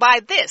encouraged by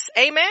this.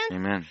 Amen?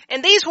 Amen.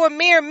 And these were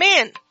mere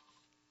men.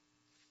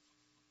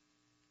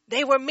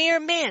 They were mere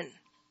men.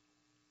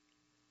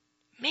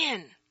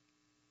 Men.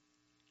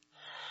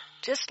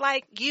 Just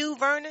like you,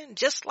 Vernon,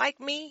 just like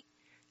me.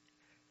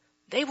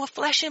 They were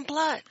flesh and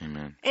blood.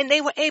 Amen. And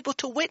they were able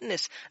to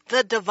witness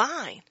the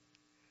divine.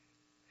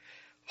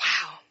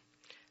 Wow.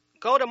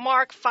 Go to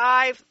Mark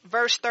 5,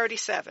 verse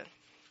 37.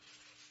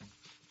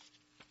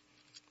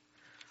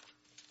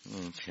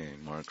 Okay,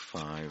 Mark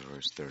 5,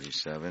 verse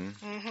 37.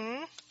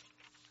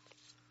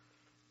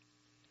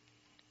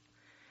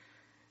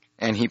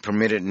 And he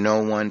permitted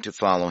no one to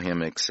follow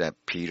him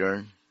except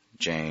Peter,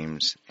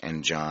 James,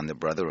 and John, the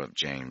brother of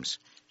James.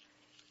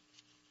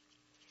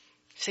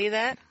 See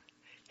that?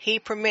 He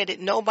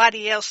permitted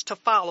nobody else to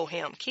follow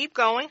him. Keep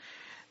going.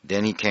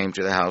 Then he came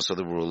to the house of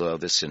the ruler of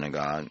the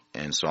synagogue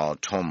and saw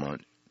a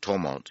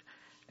tumult,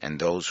 and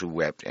those who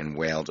wept and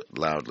wailed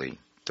loudly.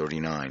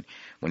 39.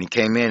 When he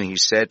came in, he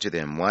said to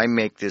them, "Why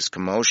make this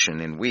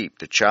commotion and weep?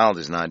 The child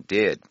is not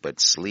dead,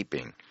 but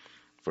sleeping."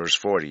 Verse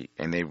 40.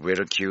 And they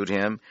ridiculed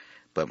him,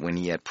 but when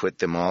he had put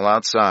them all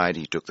outside,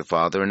 he took the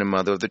father and the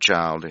mother of the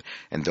child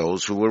and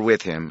those who were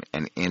with him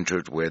and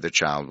entered where the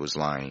child was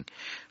lying.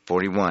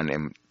 41.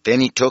 And then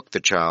he took the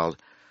child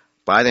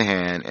by the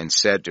hand and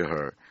said to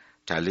her,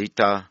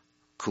 "Talitha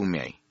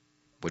kume,"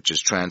 which is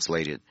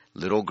translated,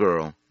 "Little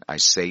girl, I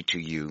say to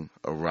you,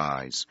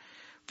 arise."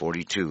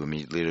 42.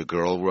 Immediately the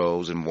girl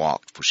rose and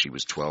walked, for she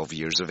was 12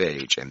 years of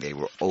age, and they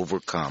were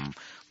overcome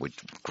with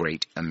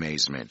great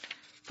amazement.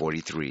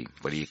 43.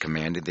 But he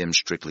commanded them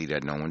strictly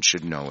that no one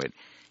should know it,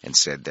 and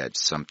said that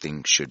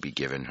something should be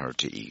given her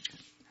to eat.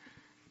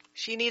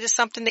 She needed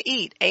something to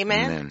eat.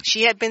 Amen. Amen.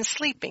 She had been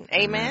sleeping.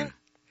 Amen.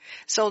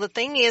 So the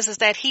thing is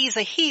that he's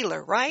a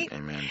healer, right?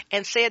 Amen.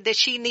 And said that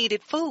she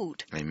needed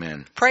food.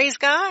 Amen. Praise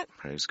God.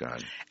 Praise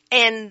God.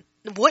 And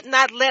would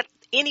not let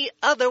any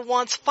other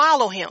ones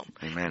follow him.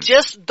 Amen.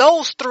 Just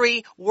those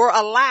three were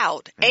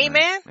allowed.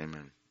 Amen.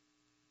 Amen.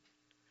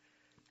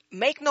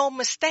 Make no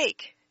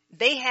mistake.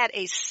 They had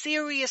a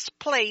serious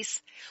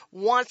place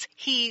once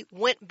he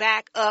went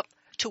back up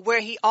to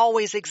where he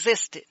always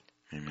existed.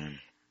 Amen.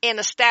 In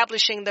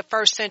establishing the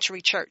first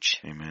century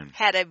church. Amen.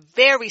 Had a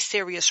very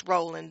serious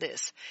role in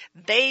this.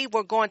 They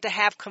were going to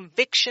have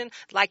conviction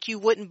like you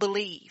wouldn't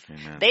believe.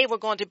 Amen. They were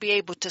going to be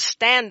able to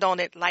stand on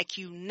it like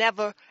you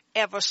never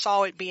ever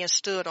saw it being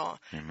stood on.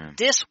 Amen.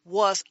 This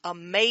was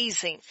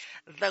amazing.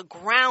 The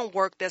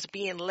groundwork that's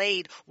being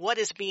laid, what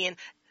is being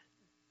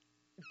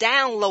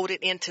downloaded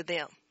into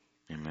them.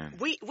 Amen.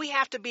 We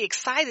have to be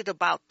excited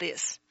about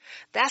this.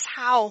 That's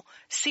how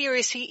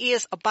serious he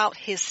is about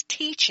his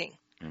teaching.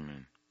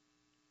 Amen.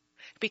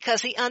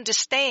 Because he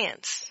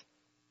understands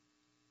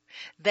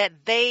that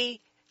they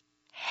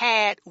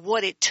had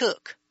what it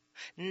took.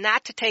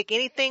 Not to take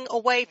anything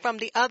away from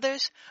the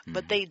others,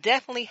 but they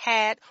definitely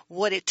had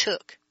what it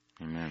took.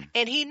 Amen.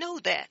 And he knew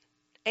that.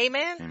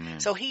 Amen? Amen.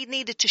 So he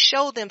needed to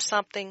show them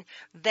something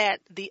that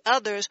the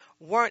others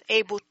weren't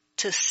able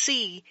to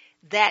see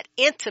that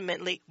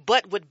intimately,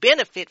 but would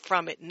benefit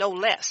from it no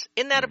less.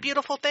 Isn't that a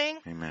beautiful thing?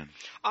 Amen.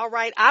 All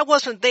right. I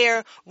wasn't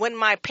there when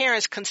my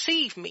parents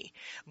conceived me,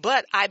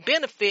 but I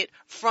benefit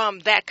from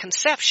that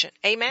conception.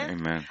 Amen.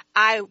 Amen.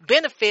 I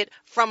benefit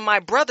from my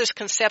brother's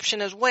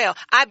conception as well.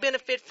 I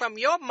benefit from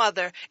your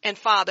mother and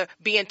father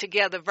being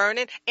together,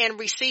 Vernon, and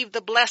receive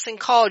the blessing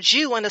called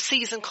you in a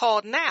season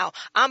called now.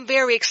 I'm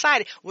very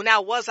excited. Well,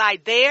 now, was I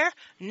there?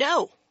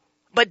 No.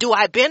 But do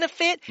I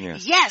benefit?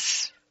 Yes.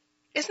 Yes.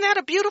 Isn't that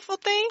a beautiful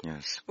thing?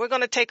 Yes. We're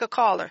going to take a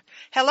caller.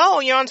 Hello,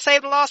 you're on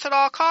Save the Lost at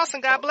All Costs,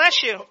 and God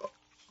bless you.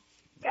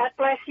 God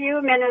bless you,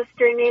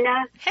 Minister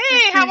Nina. Hey,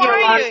 Sister how are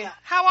Yolanda. you?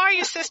 How are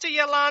you, Sister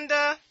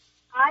Yolanda?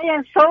 I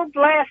am so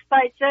blessed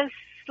by just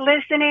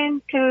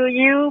listening to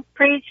you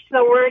preach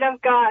the Word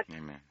of God.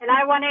 Amen. And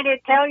I wanted to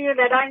tell you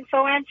that I'm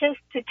so anxious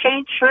to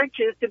change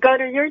churches, to go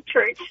to your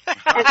church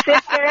and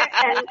sit there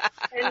and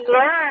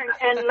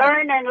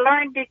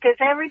learn, because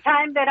every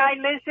time that I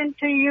listen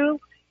to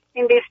you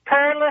in these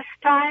perilous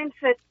times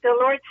that the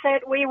Lord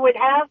said we would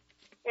have,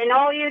 and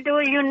all you do,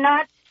 you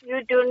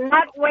do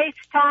not waste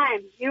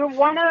time. You're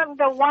one of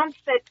the ones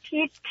that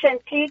teach and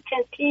teach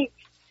and teach,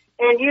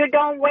 and you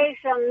don't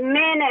waste a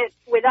minute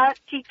without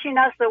teaching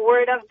us the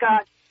Word of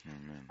God.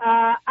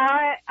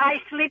 I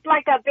sleep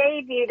like a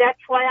baby. That's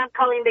why I'm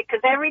calling, because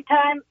every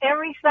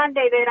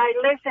Sunday that I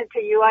listen to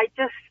you, I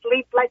just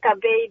sleep like a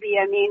baby.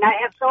 I mean,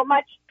 I have so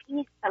much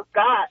peace of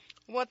God.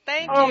 Well,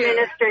 thank Oh, you.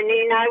 Minister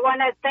Nina, I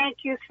want to thank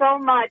you so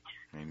much.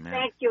 Amen.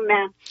 Thank you,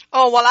 ma'am.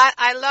 Oh, well,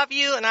 I love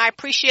you, and I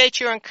appreciate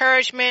your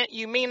encouragement.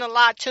 You mean a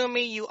lot to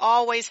me. You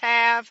always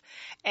have.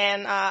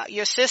 And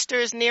your sister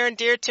is near and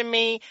dear to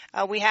me.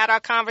 We had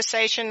our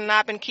conversation, and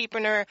I've been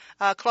keeping her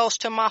close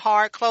to my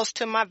heart, close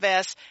to my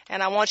vest.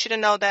 And I want you to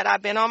know that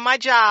I've been on my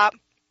job.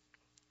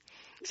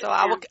 So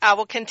I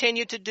will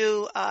continue to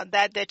do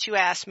that you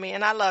asked me,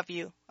 and I love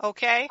you.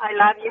 Okay? I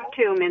love you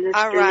too, Minister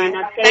All right.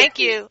 Nina. Thank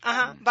you.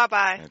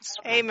 Bye-bye. That's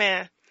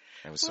Amen.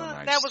 That was so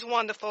nice. That was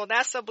wonderful.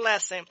 That's a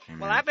blessing. Amen.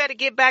 Well, I better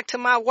get back to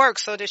my work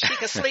so that she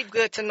can sleep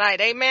good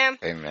tonight. Amen.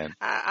 Amen.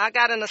 I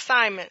got an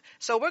assignment.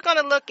 So we're going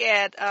to look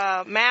at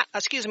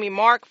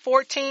Mark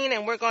 14,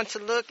 and we're going to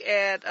look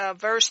at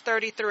verse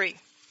 33.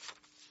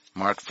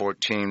 Mark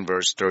 14,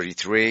 verse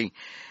 33.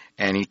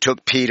 And he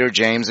took Peter,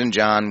 James, and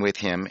John with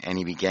him, and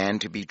he began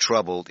to be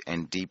troubled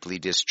and deeply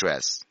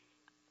distressed.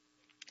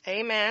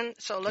 Amen.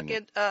 So look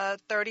at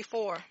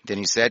 34. Then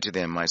he said to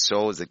them, My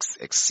soul is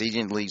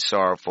exceedingly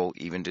sorrowful,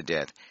 even to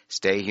death.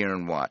 Stay here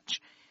and watch.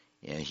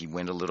 And he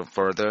went a little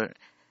further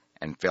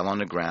and fell on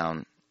the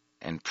ground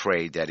and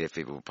prayed that if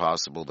it were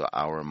possible, the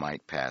hour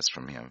might pass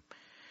from him.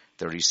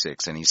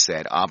 36, and he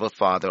said, Abba,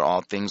 Father,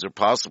 all things are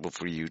possible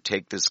for you.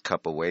 Take this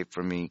cup away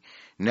from me.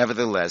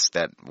 Nevertheless,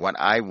 that what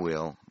I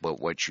will,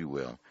 but what you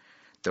will.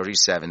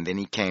 37, then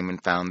he came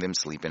and found them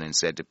sleeping and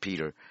said to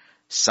Peter,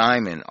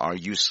 Simon, are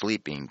you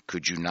sleeping?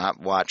 Could you not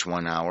watch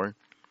 1 hour?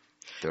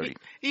 30.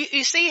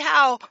 You see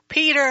how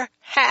Peter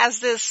has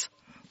this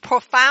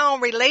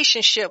profound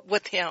relationship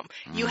with him.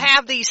 Mm-hmm. You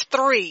have these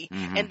three,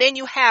 and then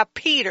you have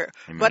Peter.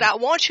 Amen. But I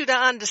want you to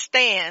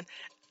understand,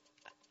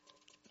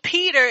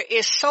 Peter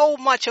is so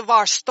much of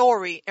our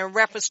story in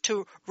reference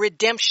to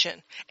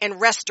redemption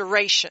and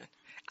restoration.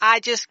 I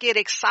just get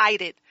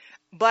excited,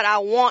 but I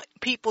want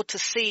people to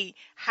see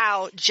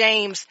how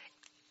James,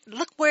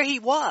 look where he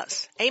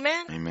was.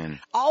 Amen? Amen.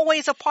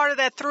 Always a part of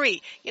that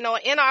three. You know,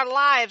 in our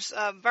lives,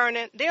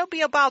 Vernon, there'll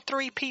be about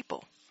 3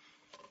 people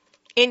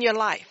in your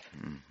life.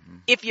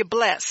 If you're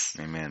blessed.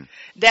 Amen.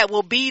 That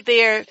will be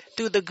there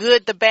through the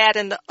good, the bad,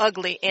 and the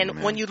ugly. And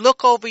Amen. When you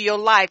look over your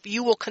life,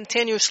 you will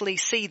continuously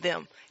see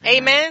them.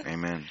 Amen?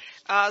 Amen.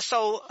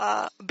 So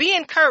be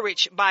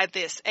encouraged by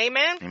this.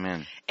 Amen?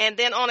 Amen. And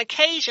then on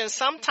occasion,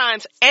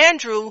 sometimes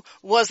Andrew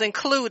was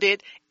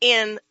included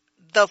in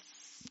the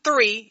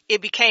 3,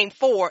 it became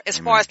 4 as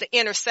Amen. Far as to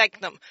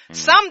intersect them. Amen.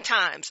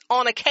 Sometimes,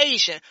 on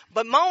occasion,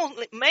 but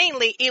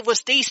mainly it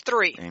was these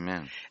 3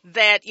 Amen.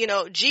 That, you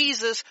know,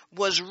 Jesus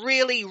was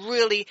really,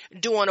 really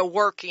doing a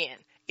work in.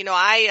 You know,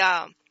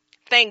 I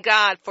thank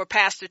God for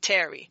Pastor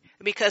Terry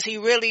because he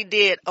really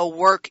did a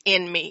work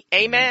in me.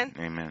 Amen?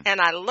 Amen.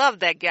 And I love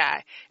that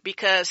guy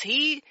because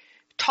he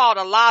taught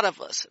a lot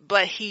of us,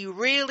 but he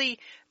really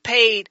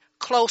paid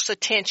close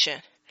attention.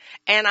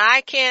 And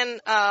I can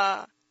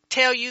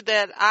tell you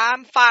that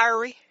I'm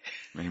fiery.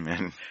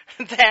 Amen.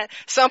 That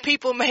some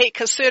people may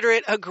consider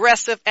it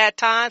aggressive at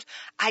times.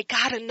 I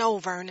gotta know,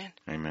 Vernon.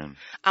 Amen.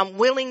 I'm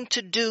willing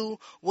to do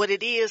what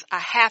it is I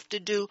have to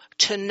do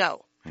to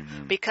know.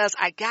 Amen. Because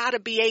I gotta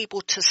be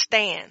able to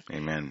stand.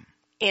 Amen.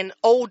 In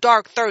old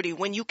dark 30,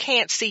 when you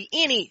can't see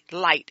any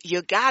light,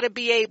 you gotta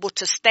be able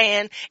to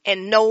stand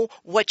and know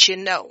what you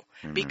know.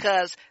 Amen.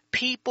 Because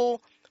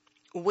people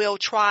will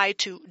try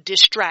to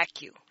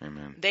distract you.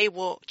 Amen. They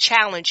will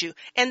challenge you.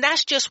 And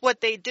that's just what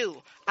they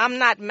do. I'm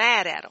not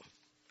mad at them.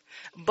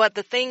 But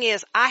the thing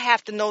is, I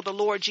have to know the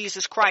Lord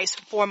Jesus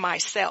Christ for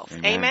myself.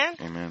 Amen. Amen?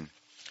 Amen.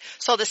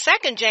 So the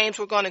second James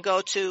we're going to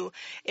go to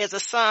is a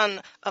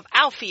son of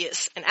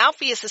Alphaeus. And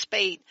Alphaeus is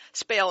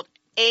spelled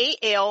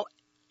Alphaeus.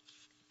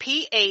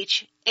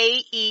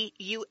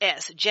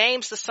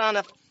 James, the son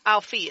of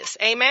Alphaeus.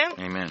 Amen?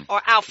 Amen.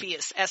 Or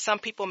Alphaeus, as some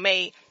people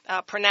may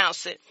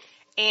pronounce it.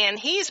 And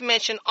he's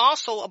mentioned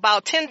also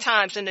about 10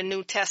 times in the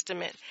New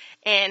Testament.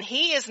 And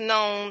he is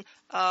known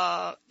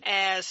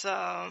as,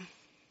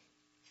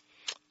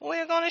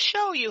 we're going to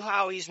show you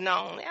how he's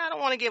known. I don't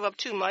want to give up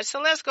too much.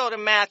 So let's go to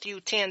Matthew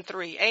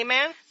 10:3.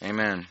 Amen?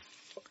 Amen.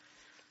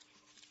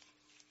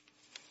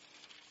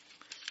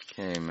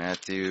 Okay,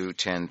 Matthew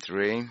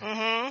 10:3.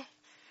 Mm-hmm.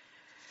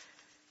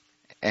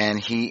 And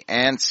he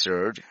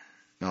answered,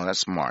 no,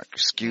 that's Mark.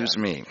 Excuse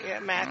me. Yeah,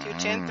 Matthew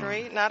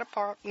 10:3. Not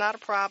a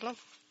problem.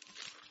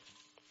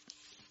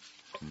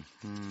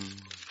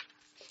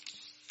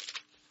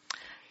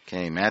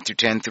 Okay, Matthew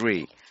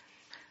 10:3.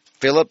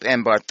 Philip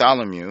and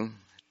Bartholomew,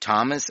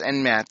 Thomas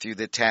and Matthew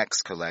the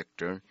tax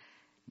collector,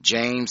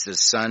 James the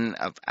son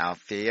of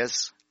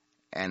Alphaeus,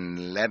 and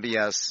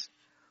Lebbaeus,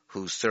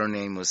 whose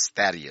surname was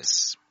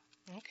Thaddeus.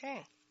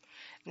 Okay.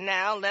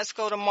 Now let's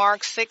go to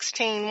Mark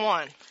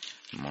 16:1.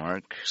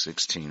 Mark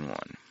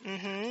 16:1.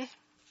 Mm-hmm.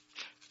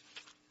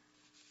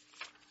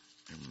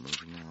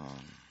 Moving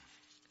along.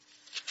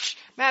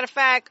 Matter of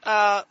fact,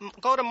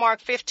 go to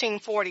Mark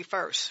 15:40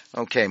 first.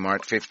 Okay,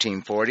 Mark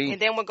 15:40.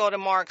 And then we'll go to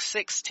Mark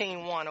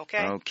 16:1,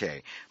 okay?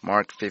 Okay.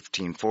 Mark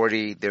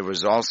 15:40. There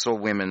was also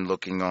women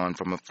looking on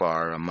from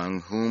afar,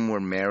 among whom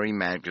were Mary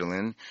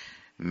Magdalene,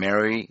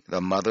 Mary,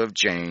 the mother of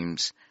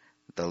James,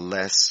 the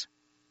Less,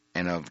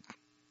 and of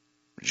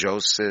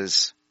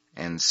Joses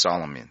and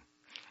Solomon.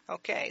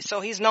 Okay,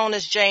 so he's known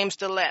as James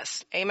the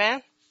Less.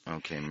 Amen?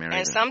 Okay, Mary.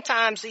 And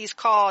sometimes he's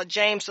called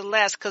James the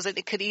Less because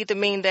it could either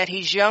mean that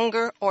he's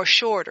younger or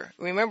shorter.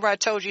 Remember I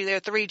told you there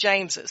are 3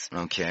 Jameses.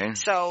 Okay.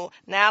 So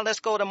now let's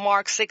go to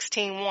Mark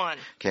 16:1.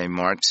 Okay,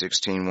 Mark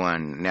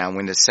 16:1. Now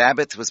when the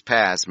Sabbath was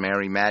past,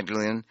 Mary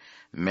Magdalene,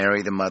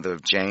 Mary the mother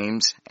of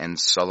James, and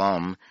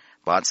Salome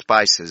bought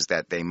spices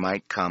that they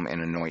might come and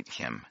anoint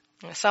him.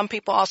 Some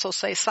people also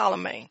say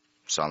Salome.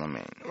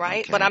 Solomon.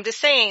 Right? Okay. But I'm just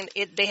saying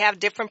they have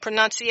different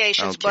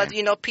pronunciations, but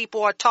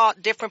people are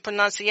taught different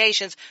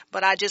pronunciations,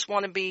 but I just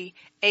want to be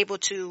able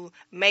to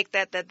make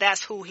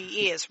that's who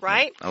he is,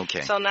 right? Okay.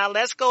 So now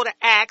let's go to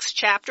Acts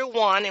chapter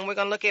 1 and we're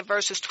going to look at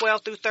verses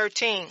 12 through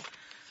 13.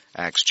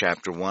 Acts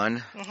chapter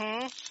 1.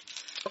 Mm-hmm.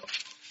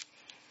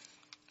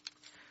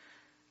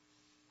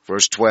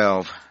 Verse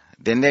 12.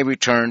 Then they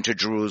returned to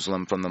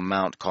Jerusalem from the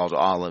mount called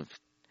Olive,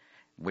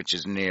 which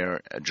is near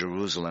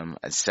Jerusalem,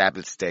 a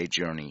Sabbath day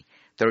journey.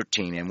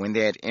 13. And when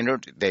they had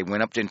entered, they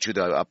went up into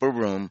the upper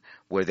room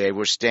where they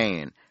were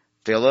staying.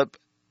 Philip,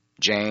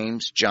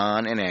 James,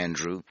 John, and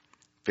Andrew,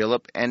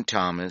 Philip and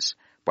Thomas,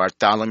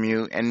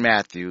 Bartholomew and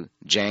Matthew,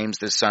 James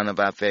the son of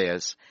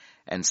Alphaeus,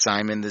 and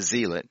Simon the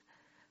Zealot,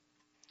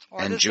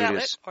 Or and the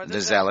Judas zealot, or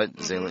the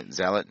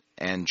Zealot,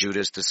 and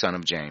Judas the son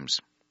of James.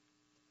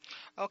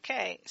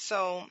 Okay,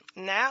 so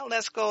now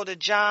let's go to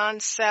John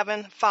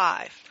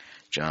 7:5.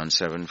 John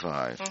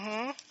 7:5.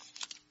 Mm-hmm.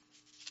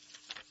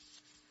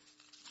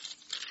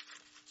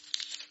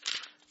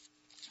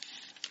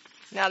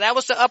 Now that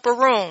was the upper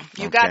room.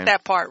 You Okay. got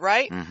that part,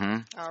 right?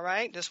 Mm-hmm. All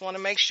right. Just want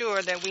to make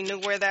sure that we knew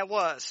where that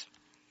was.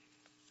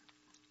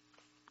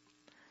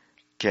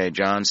 Okay,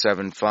 John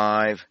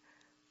 7:5.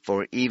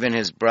 For even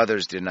his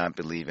brothers did not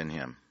believe in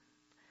him.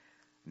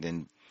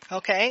 Then,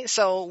 Okay,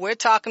 so we're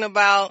talking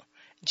about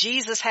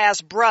Jesus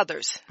has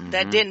brothers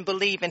that didn't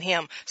believe in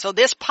him. So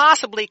this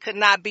possibly could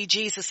not be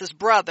Jesus'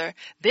 brother,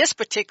 this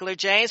particular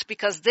James,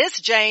 because this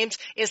James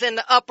is in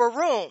the upper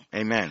room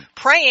amen.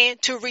 praying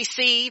to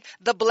receive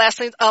the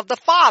blessings of the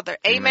Father.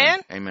 Amen?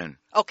 Amen.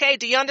 Okay,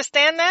 do you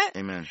understand that?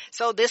 Amen.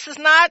 So this is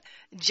not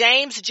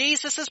James,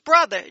 Jesus'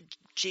 brother.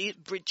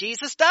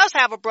 Jesus does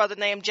have a brother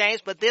named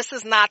James, but this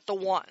is not the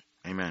one.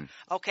 Amen.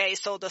 Okay,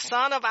 so the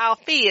son of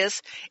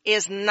Alphaeus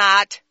is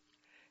not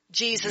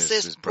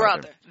Jesus'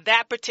 brother.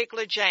 That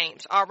particular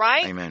James, all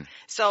right? Amen.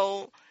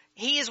 So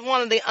he is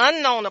one of the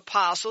unknown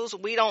apostles.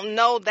 We don't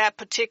know that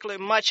particular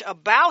much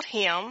about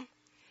him.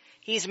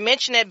 He's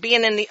mentioned at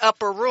being in the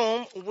upper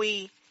room.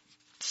 We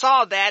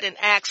saw that in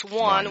Acts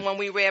 1 when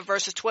we read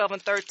verses 12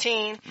 and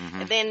 13.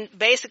 And then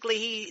basically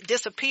he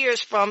disappears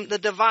from the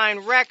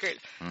divine record.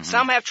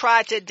 Some have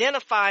tried to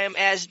identify him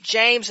as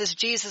James as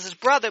Jesus'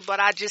 brother, but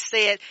I just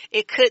said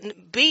it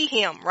couldn't be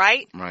him,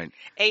 right? Right.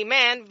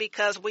 Amen,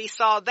 because we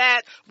saw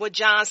that with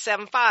John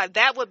 7:5.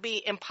 That would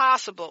be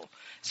impossible.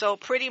 So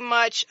pretty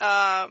much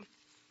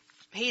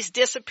he's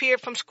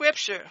disappeared from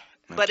Scripture.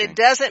 But it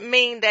doesn't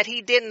mean that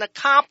he didn't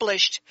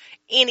accomplish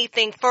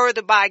anything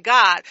further by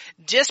God.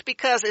 Just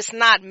because it's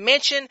not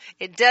mentioned,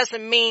 it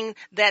doesn't mean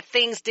that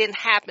things didn't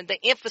happen. The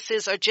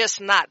emphasis are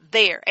just not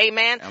there.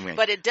 Amen? Amen.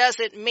 But it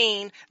doesn't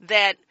mean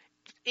that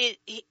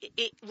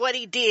what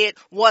he did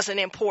wasn't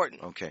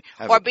important. Okay.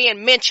 Or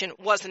being mentioned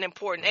wasn't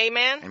important.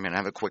 Amen? Amen. I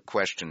have a quick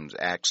question.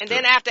 Acts. And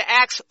then after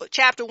Acts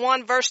chapter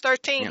 1 verse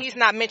 13, he's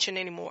not mentioned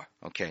anymore.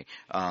 Okay.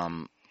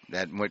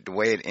 The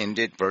way it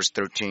ended, verse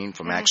 13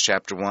 from Acts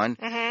chapter 1,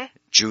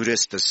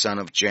 Judas, the son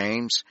of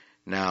James.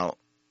 Now,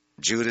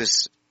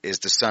 Judas is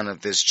the son of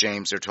this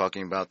James they're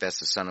talking about. That's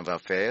the son of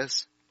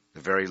Alphaeus. The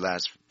very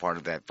last part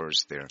of that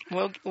verse there.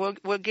 We'll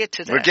get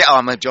to that.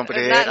 I'm going to jump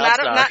ahead.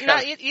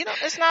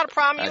 It's not a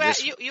problem.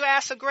 You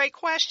asked a great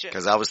question.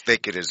 Because I was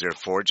thinking, is there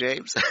 4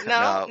 James?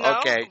 No.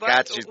 Okay,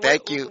 got you.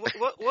 Thank you.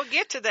 We'll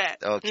get to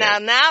that. Okay.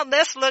 Now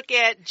let's look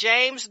at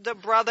James, the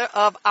brother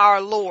of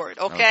our Lord.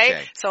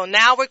 Okay? So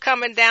now we're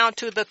coming down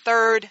to the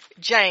third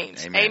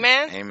James.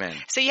 Amen? Amen.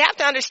 So you have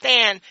to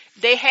understand,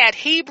 they had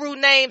Hebrew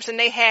names and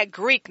they had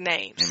Greek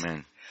names.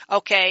 Amen.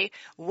 Okay?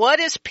 What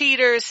is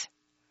Peter's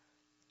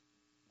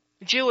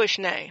Jewish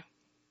name?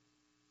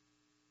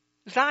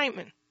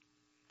 Simon.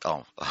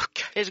 Oh,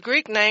 okay. His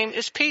Greek name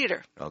is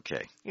Peter.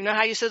 Okay. You know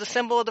how you see the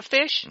symbol of the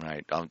fish?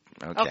 Right.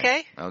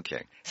 Okay.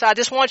 Okay. So I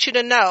just want you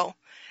to know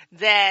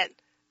that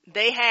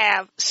they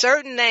have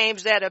certain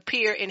names that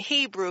appear in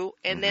Hebrew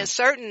and then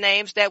certain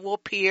names that will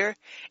appear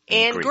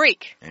in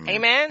Greek.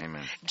 Amen?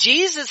 Amen.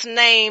 Jesus'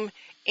 name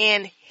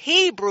in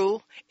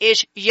Hebrew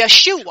is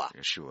Yeshua.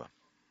 Yeshua.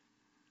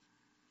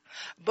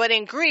 But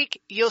in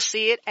Greek, you'll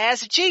see it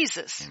as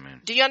Jesus.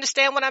 Amen. Do you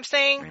understand what I'm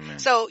saying? Amen.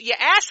 So you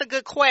asked a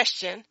good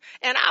question,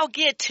 and I'll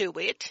get to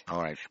it. All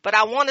right. But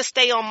I want to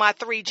stay on my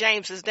 3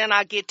 Jameses, then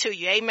I'll get to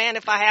you. Amen?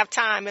 If I have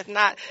time. If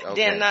not,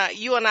 then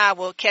you and I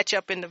will catch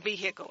up in the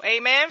vehicle.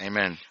 Amen?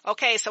 Amen.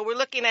 Okay, so we're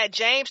looking at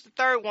James, the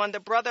third one,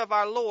 the brother of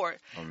our Lord.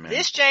 Amen.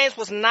 This James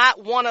was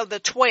not one of the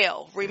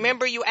 12.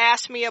 Remember you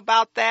asked me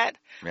about that?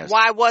 Yes.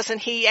 Why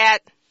wasn't he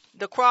at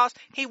the cross?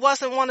 He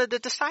wasn't one of the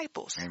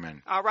disciples.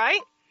 Amen. All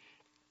right?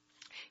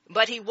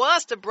 But he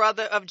was the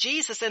brother of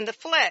Jesus in the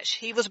flesh.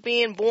 He was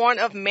being born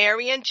of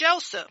Mary and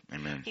Joseph.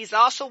 Amen. He's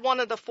also one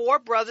of the 4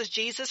 brothers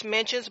Jesus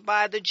mentions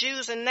by the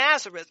Jews in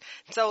Nazareth.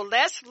 So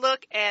let's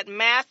look at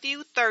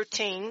Matthew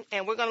 13,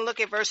 and we're going to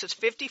look at verses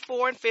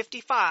 54 and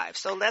 55.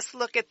 So let's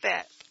look at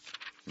that.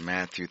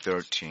 Matthew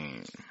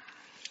 13.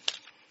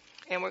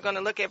 And we're going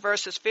to look at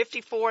verses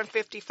 54 and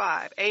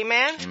 55.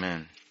 Amen?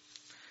 Amen.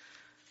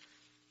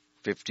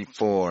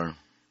 54.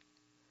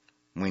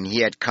 When he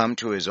had come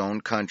to his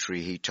own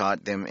country, he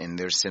taught them in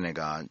their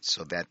synagogue,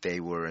 so that they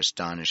were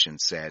astonished and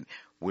said,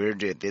 Where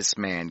did this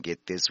man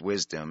get this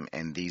wisdom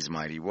and these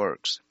mighty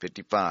works?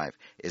 55.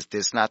 Is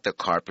this not the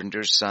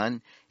carpenter's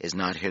son? Is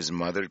not his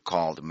mother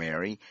called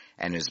Mary,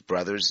 and his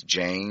brothers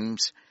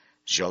James,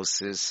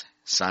 Joseph,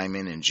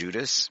 Simon, and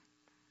Judas?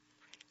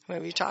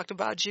 Have you talked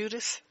about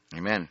Judas?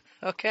 Amen.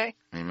 Okay.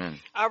 Amen.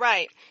 All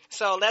right.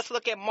 So let's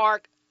look at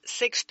Mark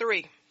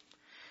 6:3.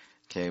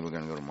 Okay, we're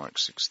going to go to Mark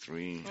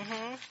 6:3.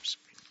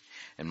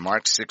 In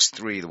Mark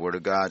 6:3, the Word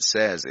of God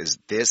says, Is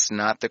this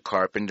not the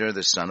carpenter,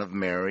 the son of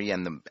Mary,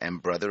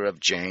 and brother of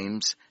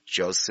James,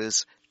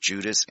 Joseph,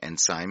 Judas, and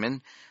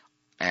Simon?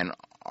 And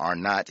are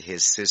not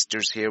his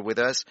sisters here with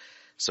us?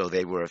 So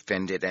they were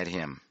offended at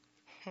him.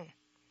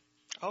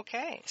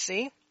 Okay,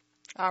 see?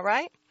 All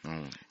right.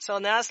 Mm. So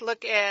now let's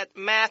look at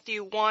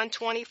Matthew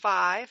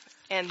 1:25,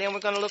 and then we're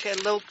going to look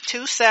at Luke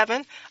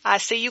 2:7. I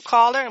see you,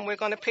 caller, and we're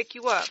going to pick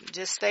you up.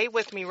 Just stay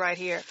with me right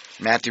here.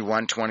 Matthew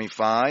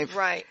 1:25.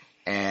 Right.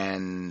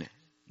 And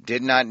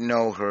did not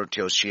know her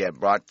till she had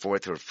brought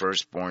forth her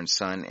firstborn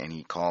son, and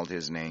he called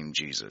his name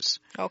Jesus.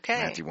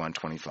 Okay. Matthew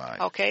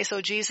 1:25. Okay,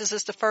 so Jesus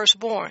is the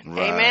firstborn.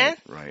 Right, Amen?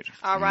 right.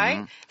 All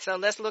right. So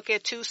let's look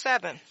at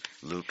 2:7.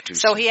 Luke 2:7.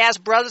 So he has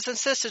brothers and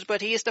sisters,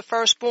 but he is the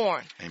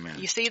firstborn. Amen.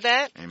 You see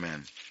that?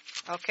 Amen.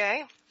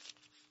 Okay.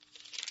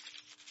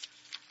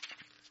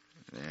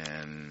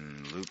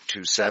 And Luke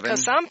 2:7.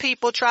 Because some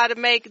people try to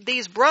make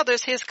these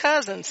brothers his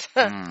cousins.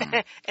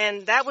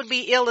 And that would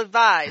be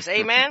ill-advised.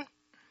 Amen?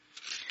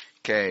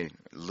 Okay,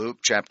 Luke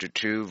chapter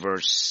 2,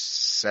 verse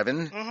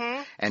 7.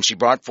 Mm-hmm. And she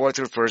brought forth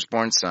her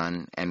firstborn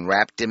son, and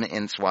wrapped him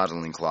in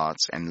swaddling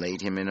cloths, and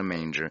laid him in a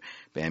manger,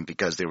 and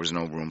because there was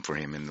no room for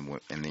him in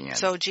the inn.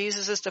 So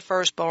Jesus is the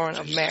firstborn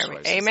of Jesus Mary.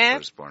 Christ is Amen? the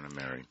firstborn of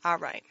Mary. All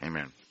right.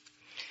 Amen.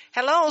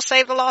 Hello,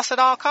 Save the Lost at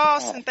All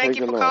Costs, and thank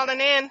you for calling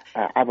in.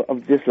 I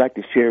would just like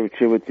to share with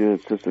you,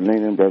 Sister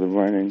Lena and Brother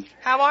Vernon.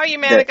 How are you,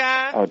 man of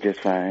God? Oh, just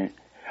fine.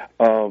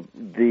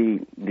 The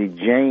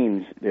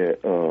James,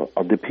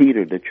 the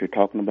Peter that you're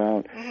talking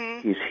about,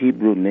 his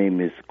Hebrew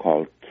name is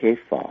called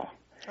Kepha.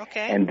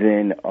 Okay. And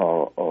then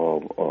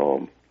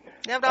that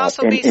would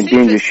also be and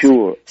then Cephas.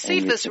 Yeshua.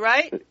 Cephas,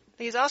 right?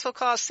 He's also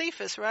called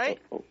Cephas, right?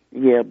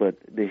 Yeah, but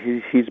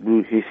his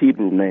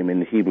Hebrew name in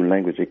the Hebrew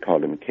language, they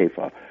call him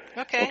Kepha.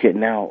 Okay. Okay,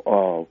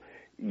 now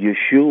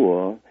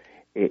Yeshua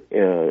is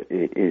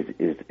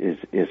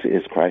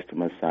Christ the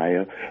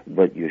Messiah,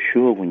 but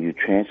Yeshua, when you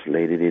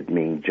translate it, it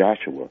means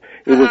Joshua.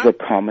 It was a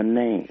common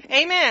name.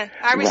 Amen.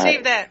 I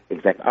received that.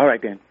 Exactly. All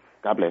right, then.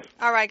 God bless.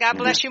 All right. God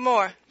bless you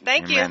more.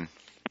 Thank Amen. you.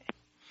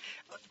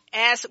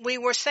 As we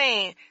were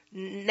saying,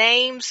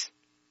 names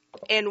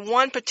in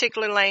one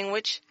particular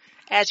language,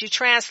 as you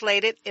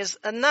translate it, is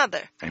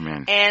another.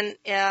 Amen. And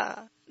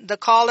the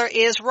caller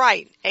is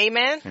right.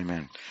 Amen?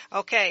 Amen.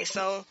 Okay,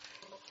 so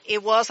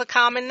it was a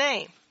common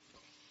name.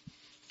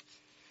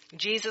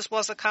 Jesus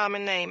was a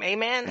common name.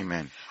 Amen?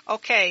 Amen.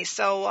 Okay,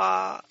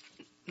 so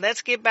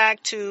let's get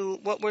back to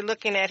what we're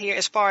looking at here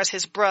as far as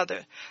his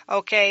brother.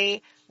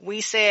 Okay,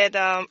 we said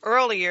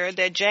earlier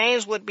that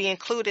James would be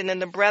included in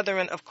the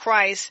brethren of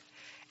Christ.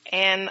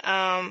 And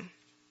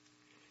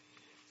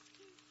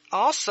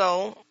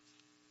also,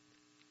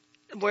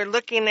 we're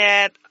looking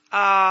at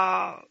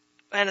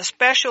a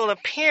special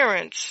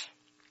appearance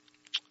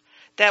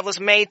that was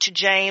made to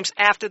James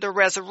after the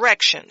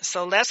resurrection.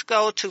 So let's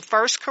go to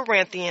 1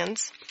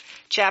 Corinthians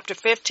chapter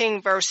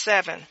 15, verse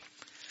 7.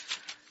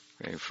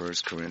 Okay, 1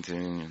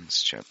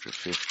 Corinthians chapter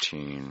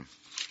 15,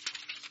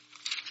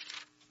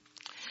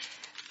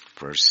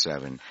 verse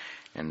 7.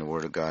 And the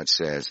Word of God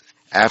says,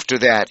 after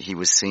that he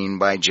was seen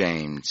by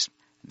James,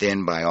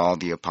 then by all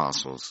the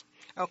apostles.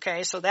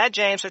 Okay, so that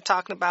James we're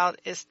talking about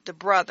is the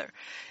brother.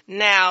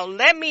 Now,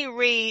 let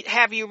me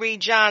have you read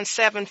John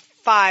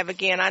 7:5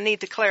 again. I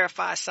need to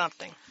clarify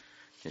something.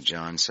 Okay,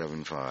 John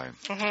 7:5.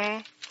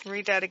 Mm-hmm.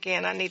 Read that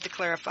again. I need to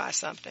clarify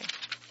something.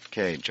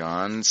 Okay,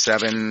 John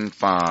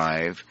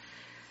 7:5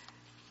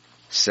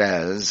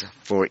 says,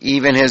 for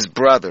even his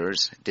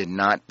brothers did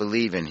not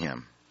believe in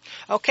him.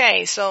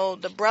 Okay, so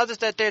the brothers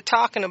that they're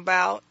talking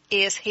about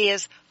is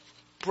his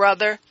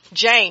brother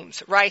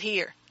James right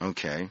here.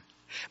 Okay.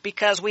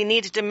 Because we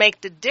needed to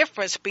make the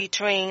difference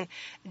between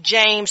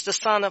James, the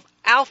son of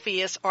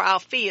Alphaeus, or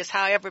Alphaeus,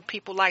 however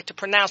people like to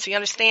pronounce it. You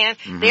understand?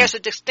 Mm-hmm. There's a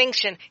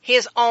distinction.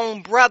 His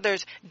own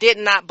brothers did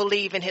not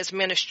believe in his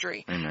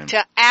ministry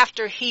till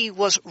after he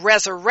was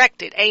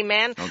resurrected.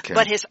 Amen? Okay.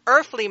 But his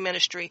earthly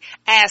ministry,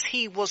 as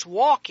he was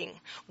walking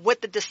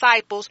with the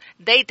disciples,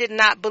 they did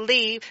not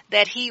believe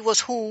that he was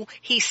who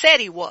he said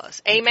he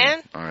was. Amen?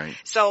 Okay. All right.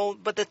 So,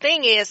 but the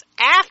thing is,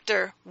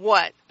 after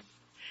what?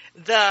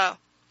 The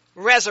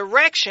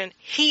resurrection,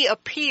 he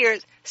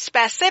appeared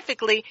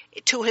specifically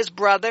to his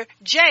brother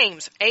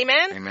James.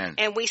 Amen? Amen.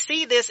 And we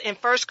see this in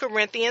 1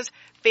 Corinthians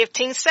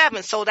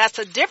 15:7. So that's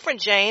a different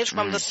James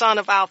from the son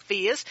of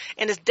Alphaeus,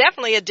 and it's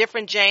definitely a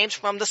different James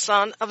from the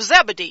son of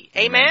Zebedee.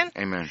 Amen?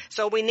 Amen.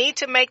 So we need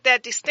to make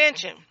that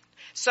distinction.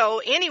 So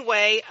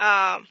anyway,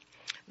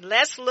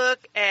 let's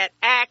look at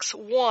Acts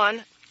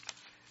 1,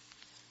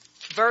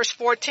 verse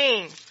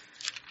 14.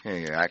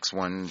 Okay, Acts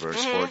 1,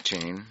 verse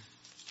 14.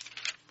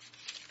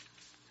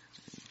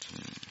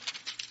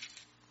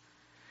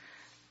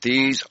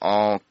 These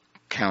all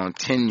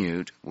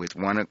continued with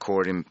one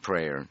accord in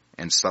prayer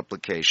and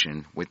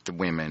supplication with the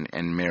women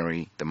and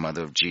Mary, the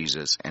mother of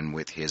Jesus, and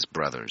with his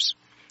brothers.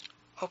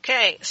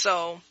 Okay,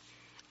 so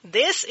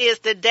this is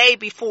the day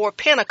before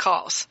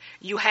Pentecost.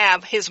 You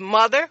have his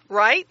mother,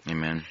 right?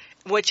 Amen.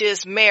 Which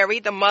is Mary,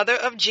 the mother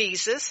of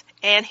Jesus,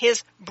 and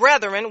his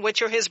brethren,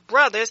 which are his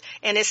brothers.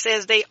 And it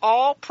says they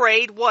all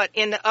prayed what?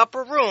 In the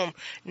upper room.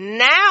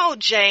 Now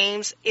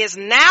James is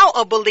now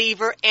a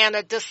believer and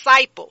a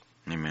disciple.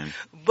 Amen.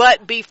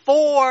 But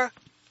before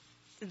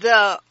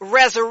the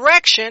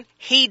resurrection,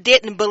 he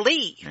didn't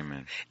believe.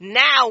 Amen.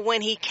 Now,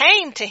 when he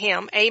came to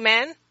him,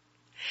 amen,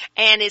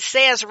 and it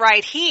says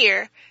right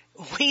here,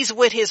 he's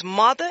with his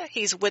mother,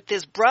 he's with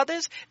his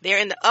brothers, they're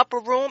in the upper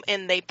room,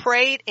 and they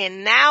prayed,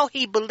 and now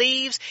he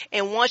believes,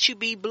 and once you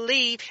be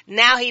believed,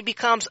 now he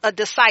becomes a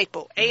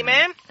disciple.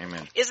 Amen?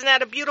 Amen. Isn't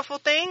that a beautiful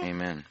thing?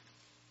 Amen.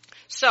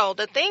 So,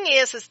 the thing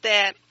is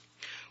that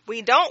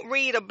we don't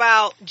read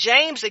about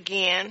James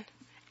again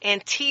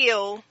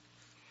until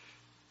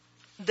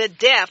the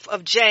death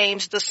of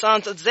James, the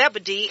sons of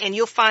Zebedee, and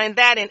you'll find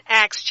that in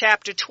Acts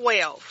chapter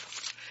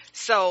 12.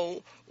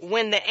 So,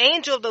 when the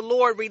angel of the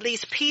Lord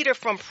released Peter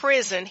from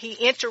prison, he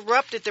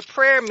interrupted the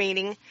prayer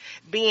meeting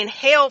being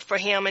held for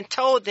him and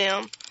told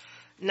them,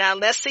 now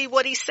let's see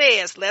what he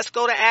says. Let's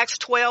go to Acts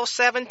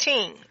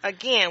 12:17.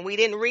 Again, we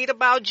didn't read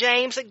about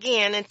James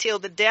again until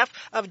the death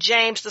of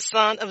James, the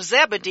son of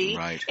Zebedee,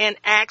 in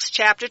Acts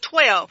chapter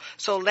 12.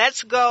 So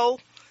let's go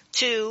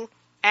to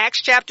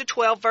Acts chapter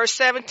 12, verse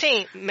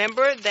 17.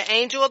 Remember, the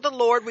angel of the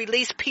Lord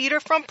released Peter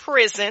from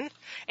prison,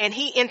 and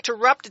he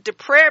interrupted the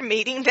prayer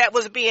meeting that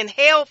was being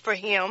held for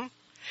him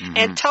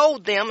and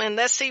told them, and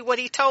let's see what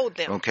he told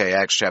them. Okay,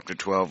 Acts chapter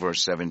 12,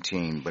 verse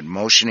 17. But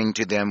motioning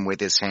to them with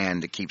his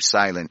hand to keep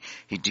silent,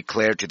 he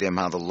declared to them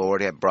how the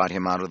Lord had brought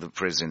him out of the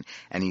prison.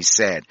 And he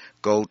said,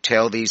 go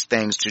tell these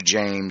things to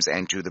James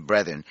and to the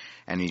brethren.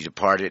 And he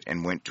departed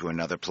and went to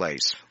another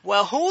place.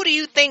 Well, who do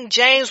you think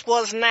James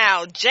was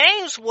now?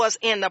 James was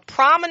in a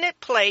prominent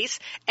place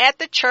at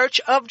the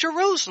church of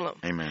Jerusalem.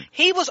 Amen.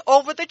 He was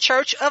over the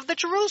church of the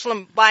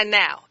Jerusalem by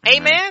now.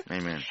 Amen?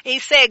 Amen. He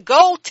said,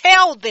 go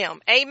tell them.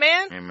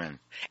 Amen? Amen.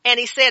 And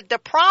he said the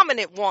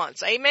prominent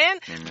ones. Amen?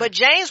 Amen. But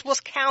James was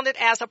counted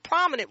as a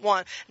prominent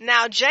one.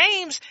 Now,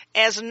 James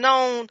is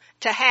known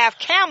to have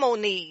camel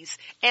knees.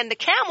 And the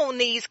camel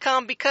knees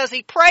come because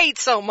he prayed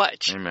so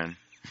much. Amen.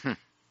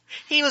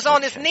 He was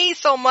on his knees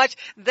so much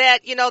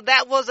that,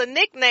 that was a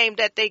nickname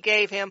that they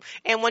gave him.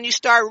 And when you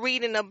start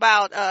reading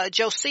about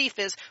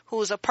Josephus, who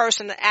was a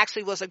person that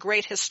actually was a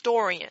great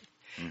historian,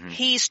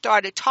 he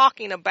started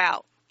talking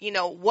about,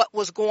 what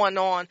was going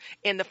on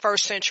in the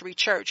first century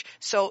church.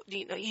 So,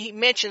 he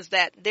mentions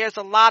that there's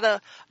a lot of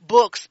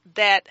books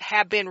that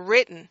have been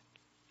written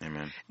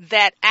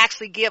that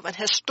actually give an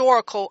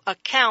historical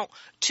account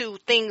to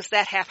things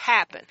that have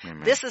happened.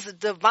 This is a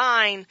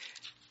divine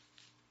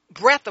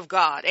breath of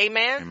God.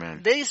 Amen.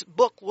 This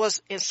book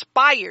was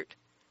inspired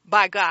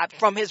by God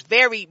from his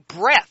very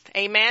breath.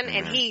 Amen.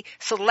 And he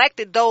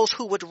selected those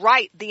who would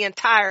write the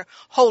entire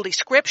Holy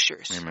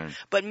Scriptures.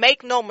 But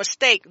make no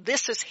mistake,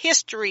 this is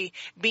history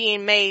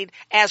being made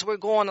as we're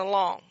going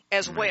along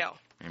as well.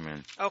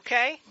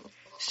 Okay.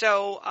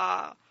 So,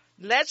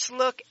 let's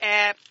look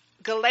at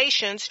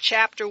Galatians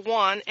chapter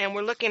 1, and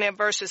we're looking at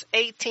verses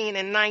 18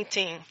 and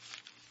 19.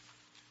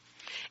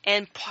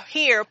 And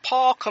here,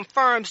 Paul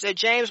confirms that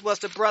James was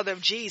the brother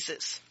of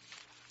Jesus.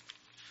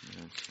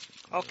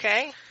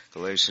 Okay?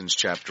 Galatians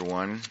chapter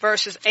 1.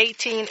 Verses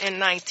 18 and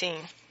 19.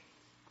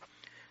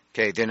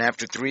 Okay, then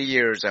after 3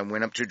 years I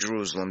went up to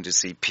Jerusalem to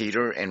see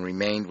Peter and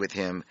remained with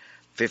him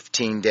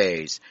 15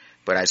 days.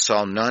 But I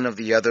saw none of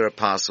the other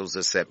apostles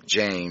except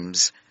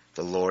James,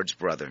 the Lord's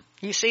brother.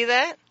 You see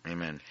that?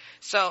 Amen.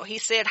 So he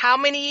said how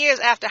many years?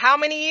 After how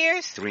many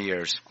years? 3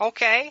 years.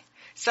 Okay.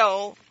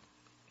 So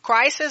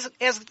Christ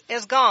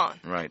is gone.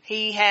 Right.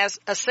 He has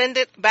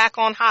ascended back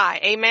on high.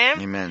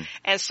 Amen? Amen.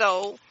 And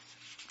so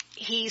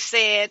he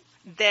said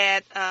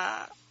that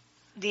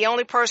the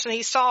only person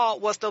he saw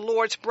was the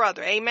Lord's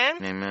brother. Amen?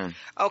 Amen.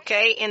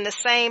 Okay, in the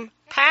same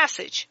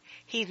passage,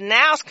 he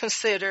now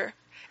considered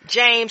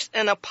James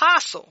an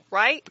apostle,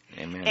 right?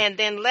 Amen. And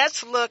then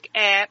let's look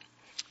at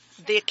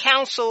the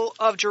Council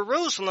of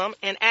Jerusalem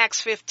in Acts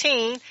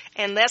 15,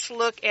 and let's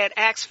look at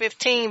Acts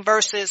 15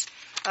 verses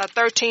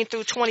 13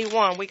 through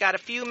 21. We got a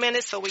few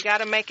minutes, so we got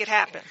to make it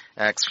happen.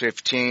 Acts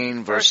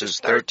 15 verses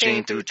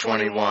 13 through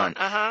 21.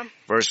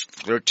 Verse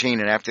 13,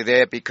 and after they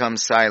had become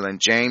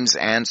silent, James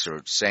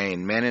answered,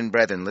 saying, men and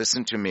brethren,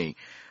 listen to me.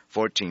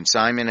 14,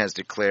 Simon has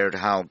declared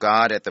how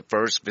God at the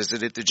first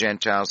visited the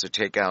Gentiles to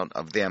take out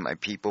of them a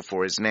people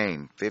for his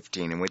name.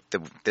 15, and with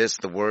this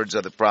the words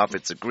of the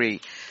prophets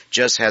agree,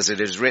 just as it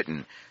is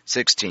written.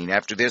 16,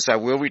 after this I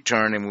will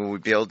return and will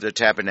rebuild the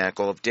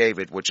tabernacle of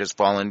David, which has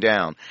fallen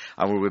down.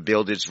 I will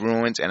rebuild its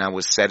ruins, and I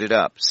will set it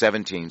up.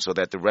 17, so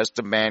that the rest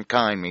of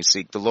mankind may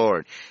seek the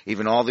Lord,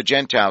 even all the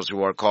Gentiles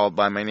who are called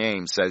by my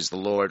name, says the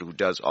Lord, who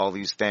does all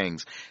these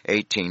things.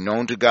 18,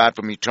 known to God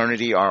from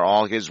eternity are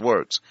all his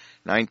works.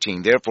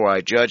 19, therefore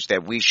I judge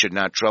that we should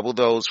not trouble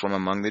those from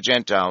among the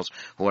Gentiles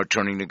who are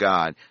turning to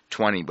God.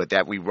 20, but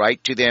that we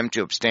write to them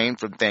to abstain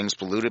from things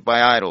polluted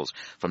by idols,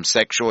 from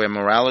sexual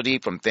immorality,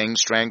 from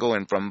things strangled,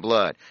 and from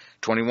blood.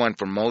 21,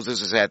 for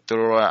Moses has had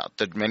throughout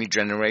the many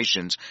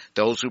generations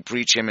those who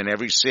preach him in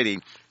every city,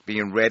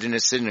 being read in the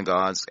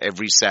synagogues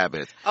every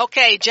Sabbath.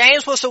 Okay,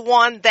 James was the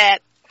one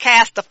that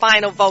cast the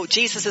final vote,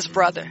 Jesus'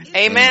 brother.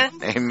 Amen?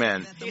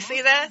 Amen. You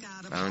see that?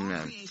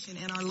 Amen.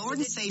 And our Lord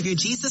and Savior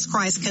Jesus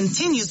Christ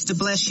continues to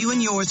bless you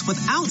and yours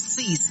without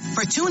cease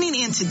for tuning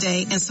in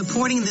today and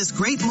supporting this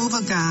great move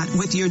of God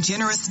with your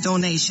generous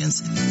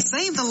donations.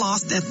 Save the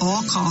Lost at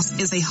All Costs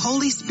is a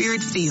Holy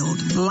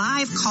Spirit-filled,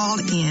 live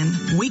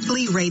called-in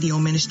weekly radio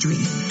ministry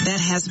that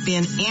has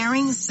been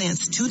airing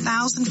since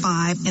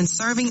 2005 and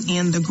serving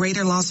in the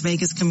greater Las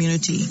Vegas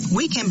community.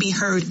 We can be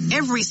heard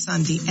every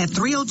Sunday at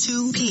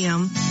 3:02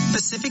 p.m.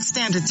 Pacific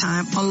Standard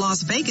Time on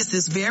Las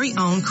Vegas's very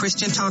own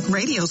Christian Talk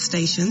radio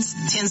stations,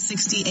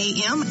 1060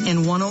 AM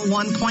and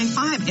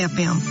 101.5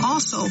 FM.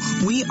 Also,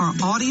 we are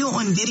audio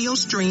and video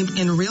streamed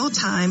in real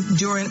time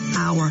during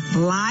our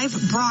live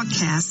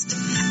broadcast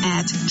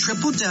at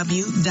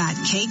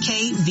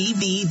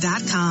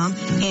www.kkvv.com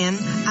and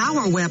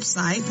our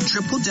website,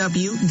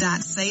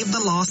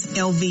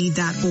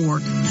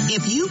 www.savethelostlv.org.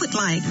 If you would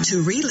like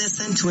to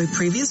re-listen to a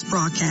previous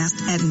broadcast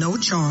at no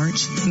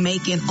charge,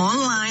 make an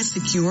online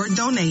secure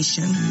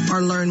donation,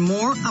 or learn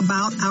more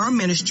about our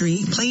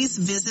ministry, please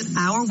visit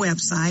our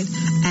website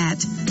at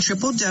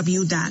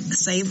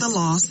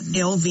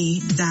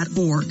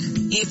www.savethelostlv.org.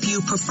 If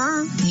you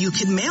prefer, you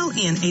can mail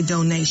in a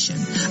donation.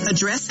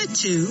 Address it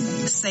to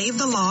Save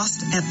the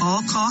Lost at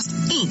All Costs,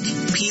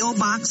 Inc., P.O.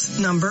 Box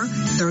number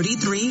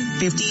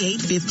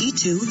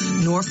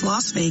 335852, North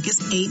Las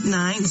Vegas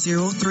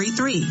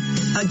 89033.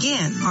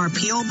 Again, our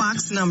P.O.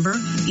 Box number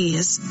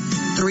is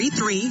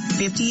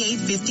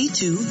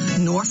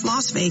 335852, North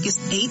Las Vegas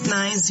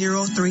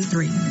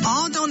 89033.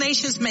 All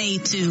donations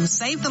made to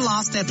Save the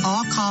Lost at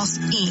All Costs,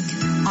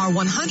 Inc. are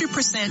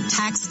 100%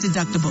 tax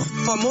deductible.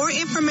 For more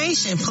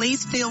information,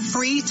 please feel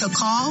free to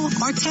call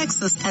or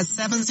text us at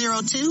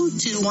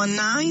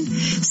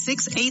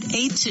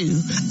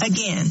 702-219-6882.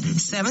 Again,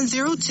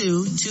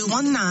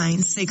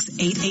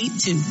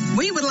 702-219-6882.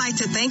 We would like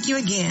to thank you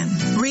again.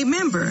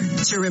 Remember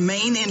to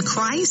remain in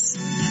Christ,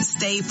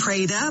 stay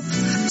prayed up,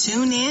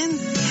 tune in,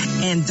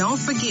 and don't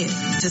forget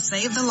to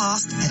save the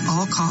lost at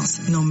all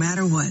costs, no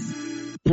matter what.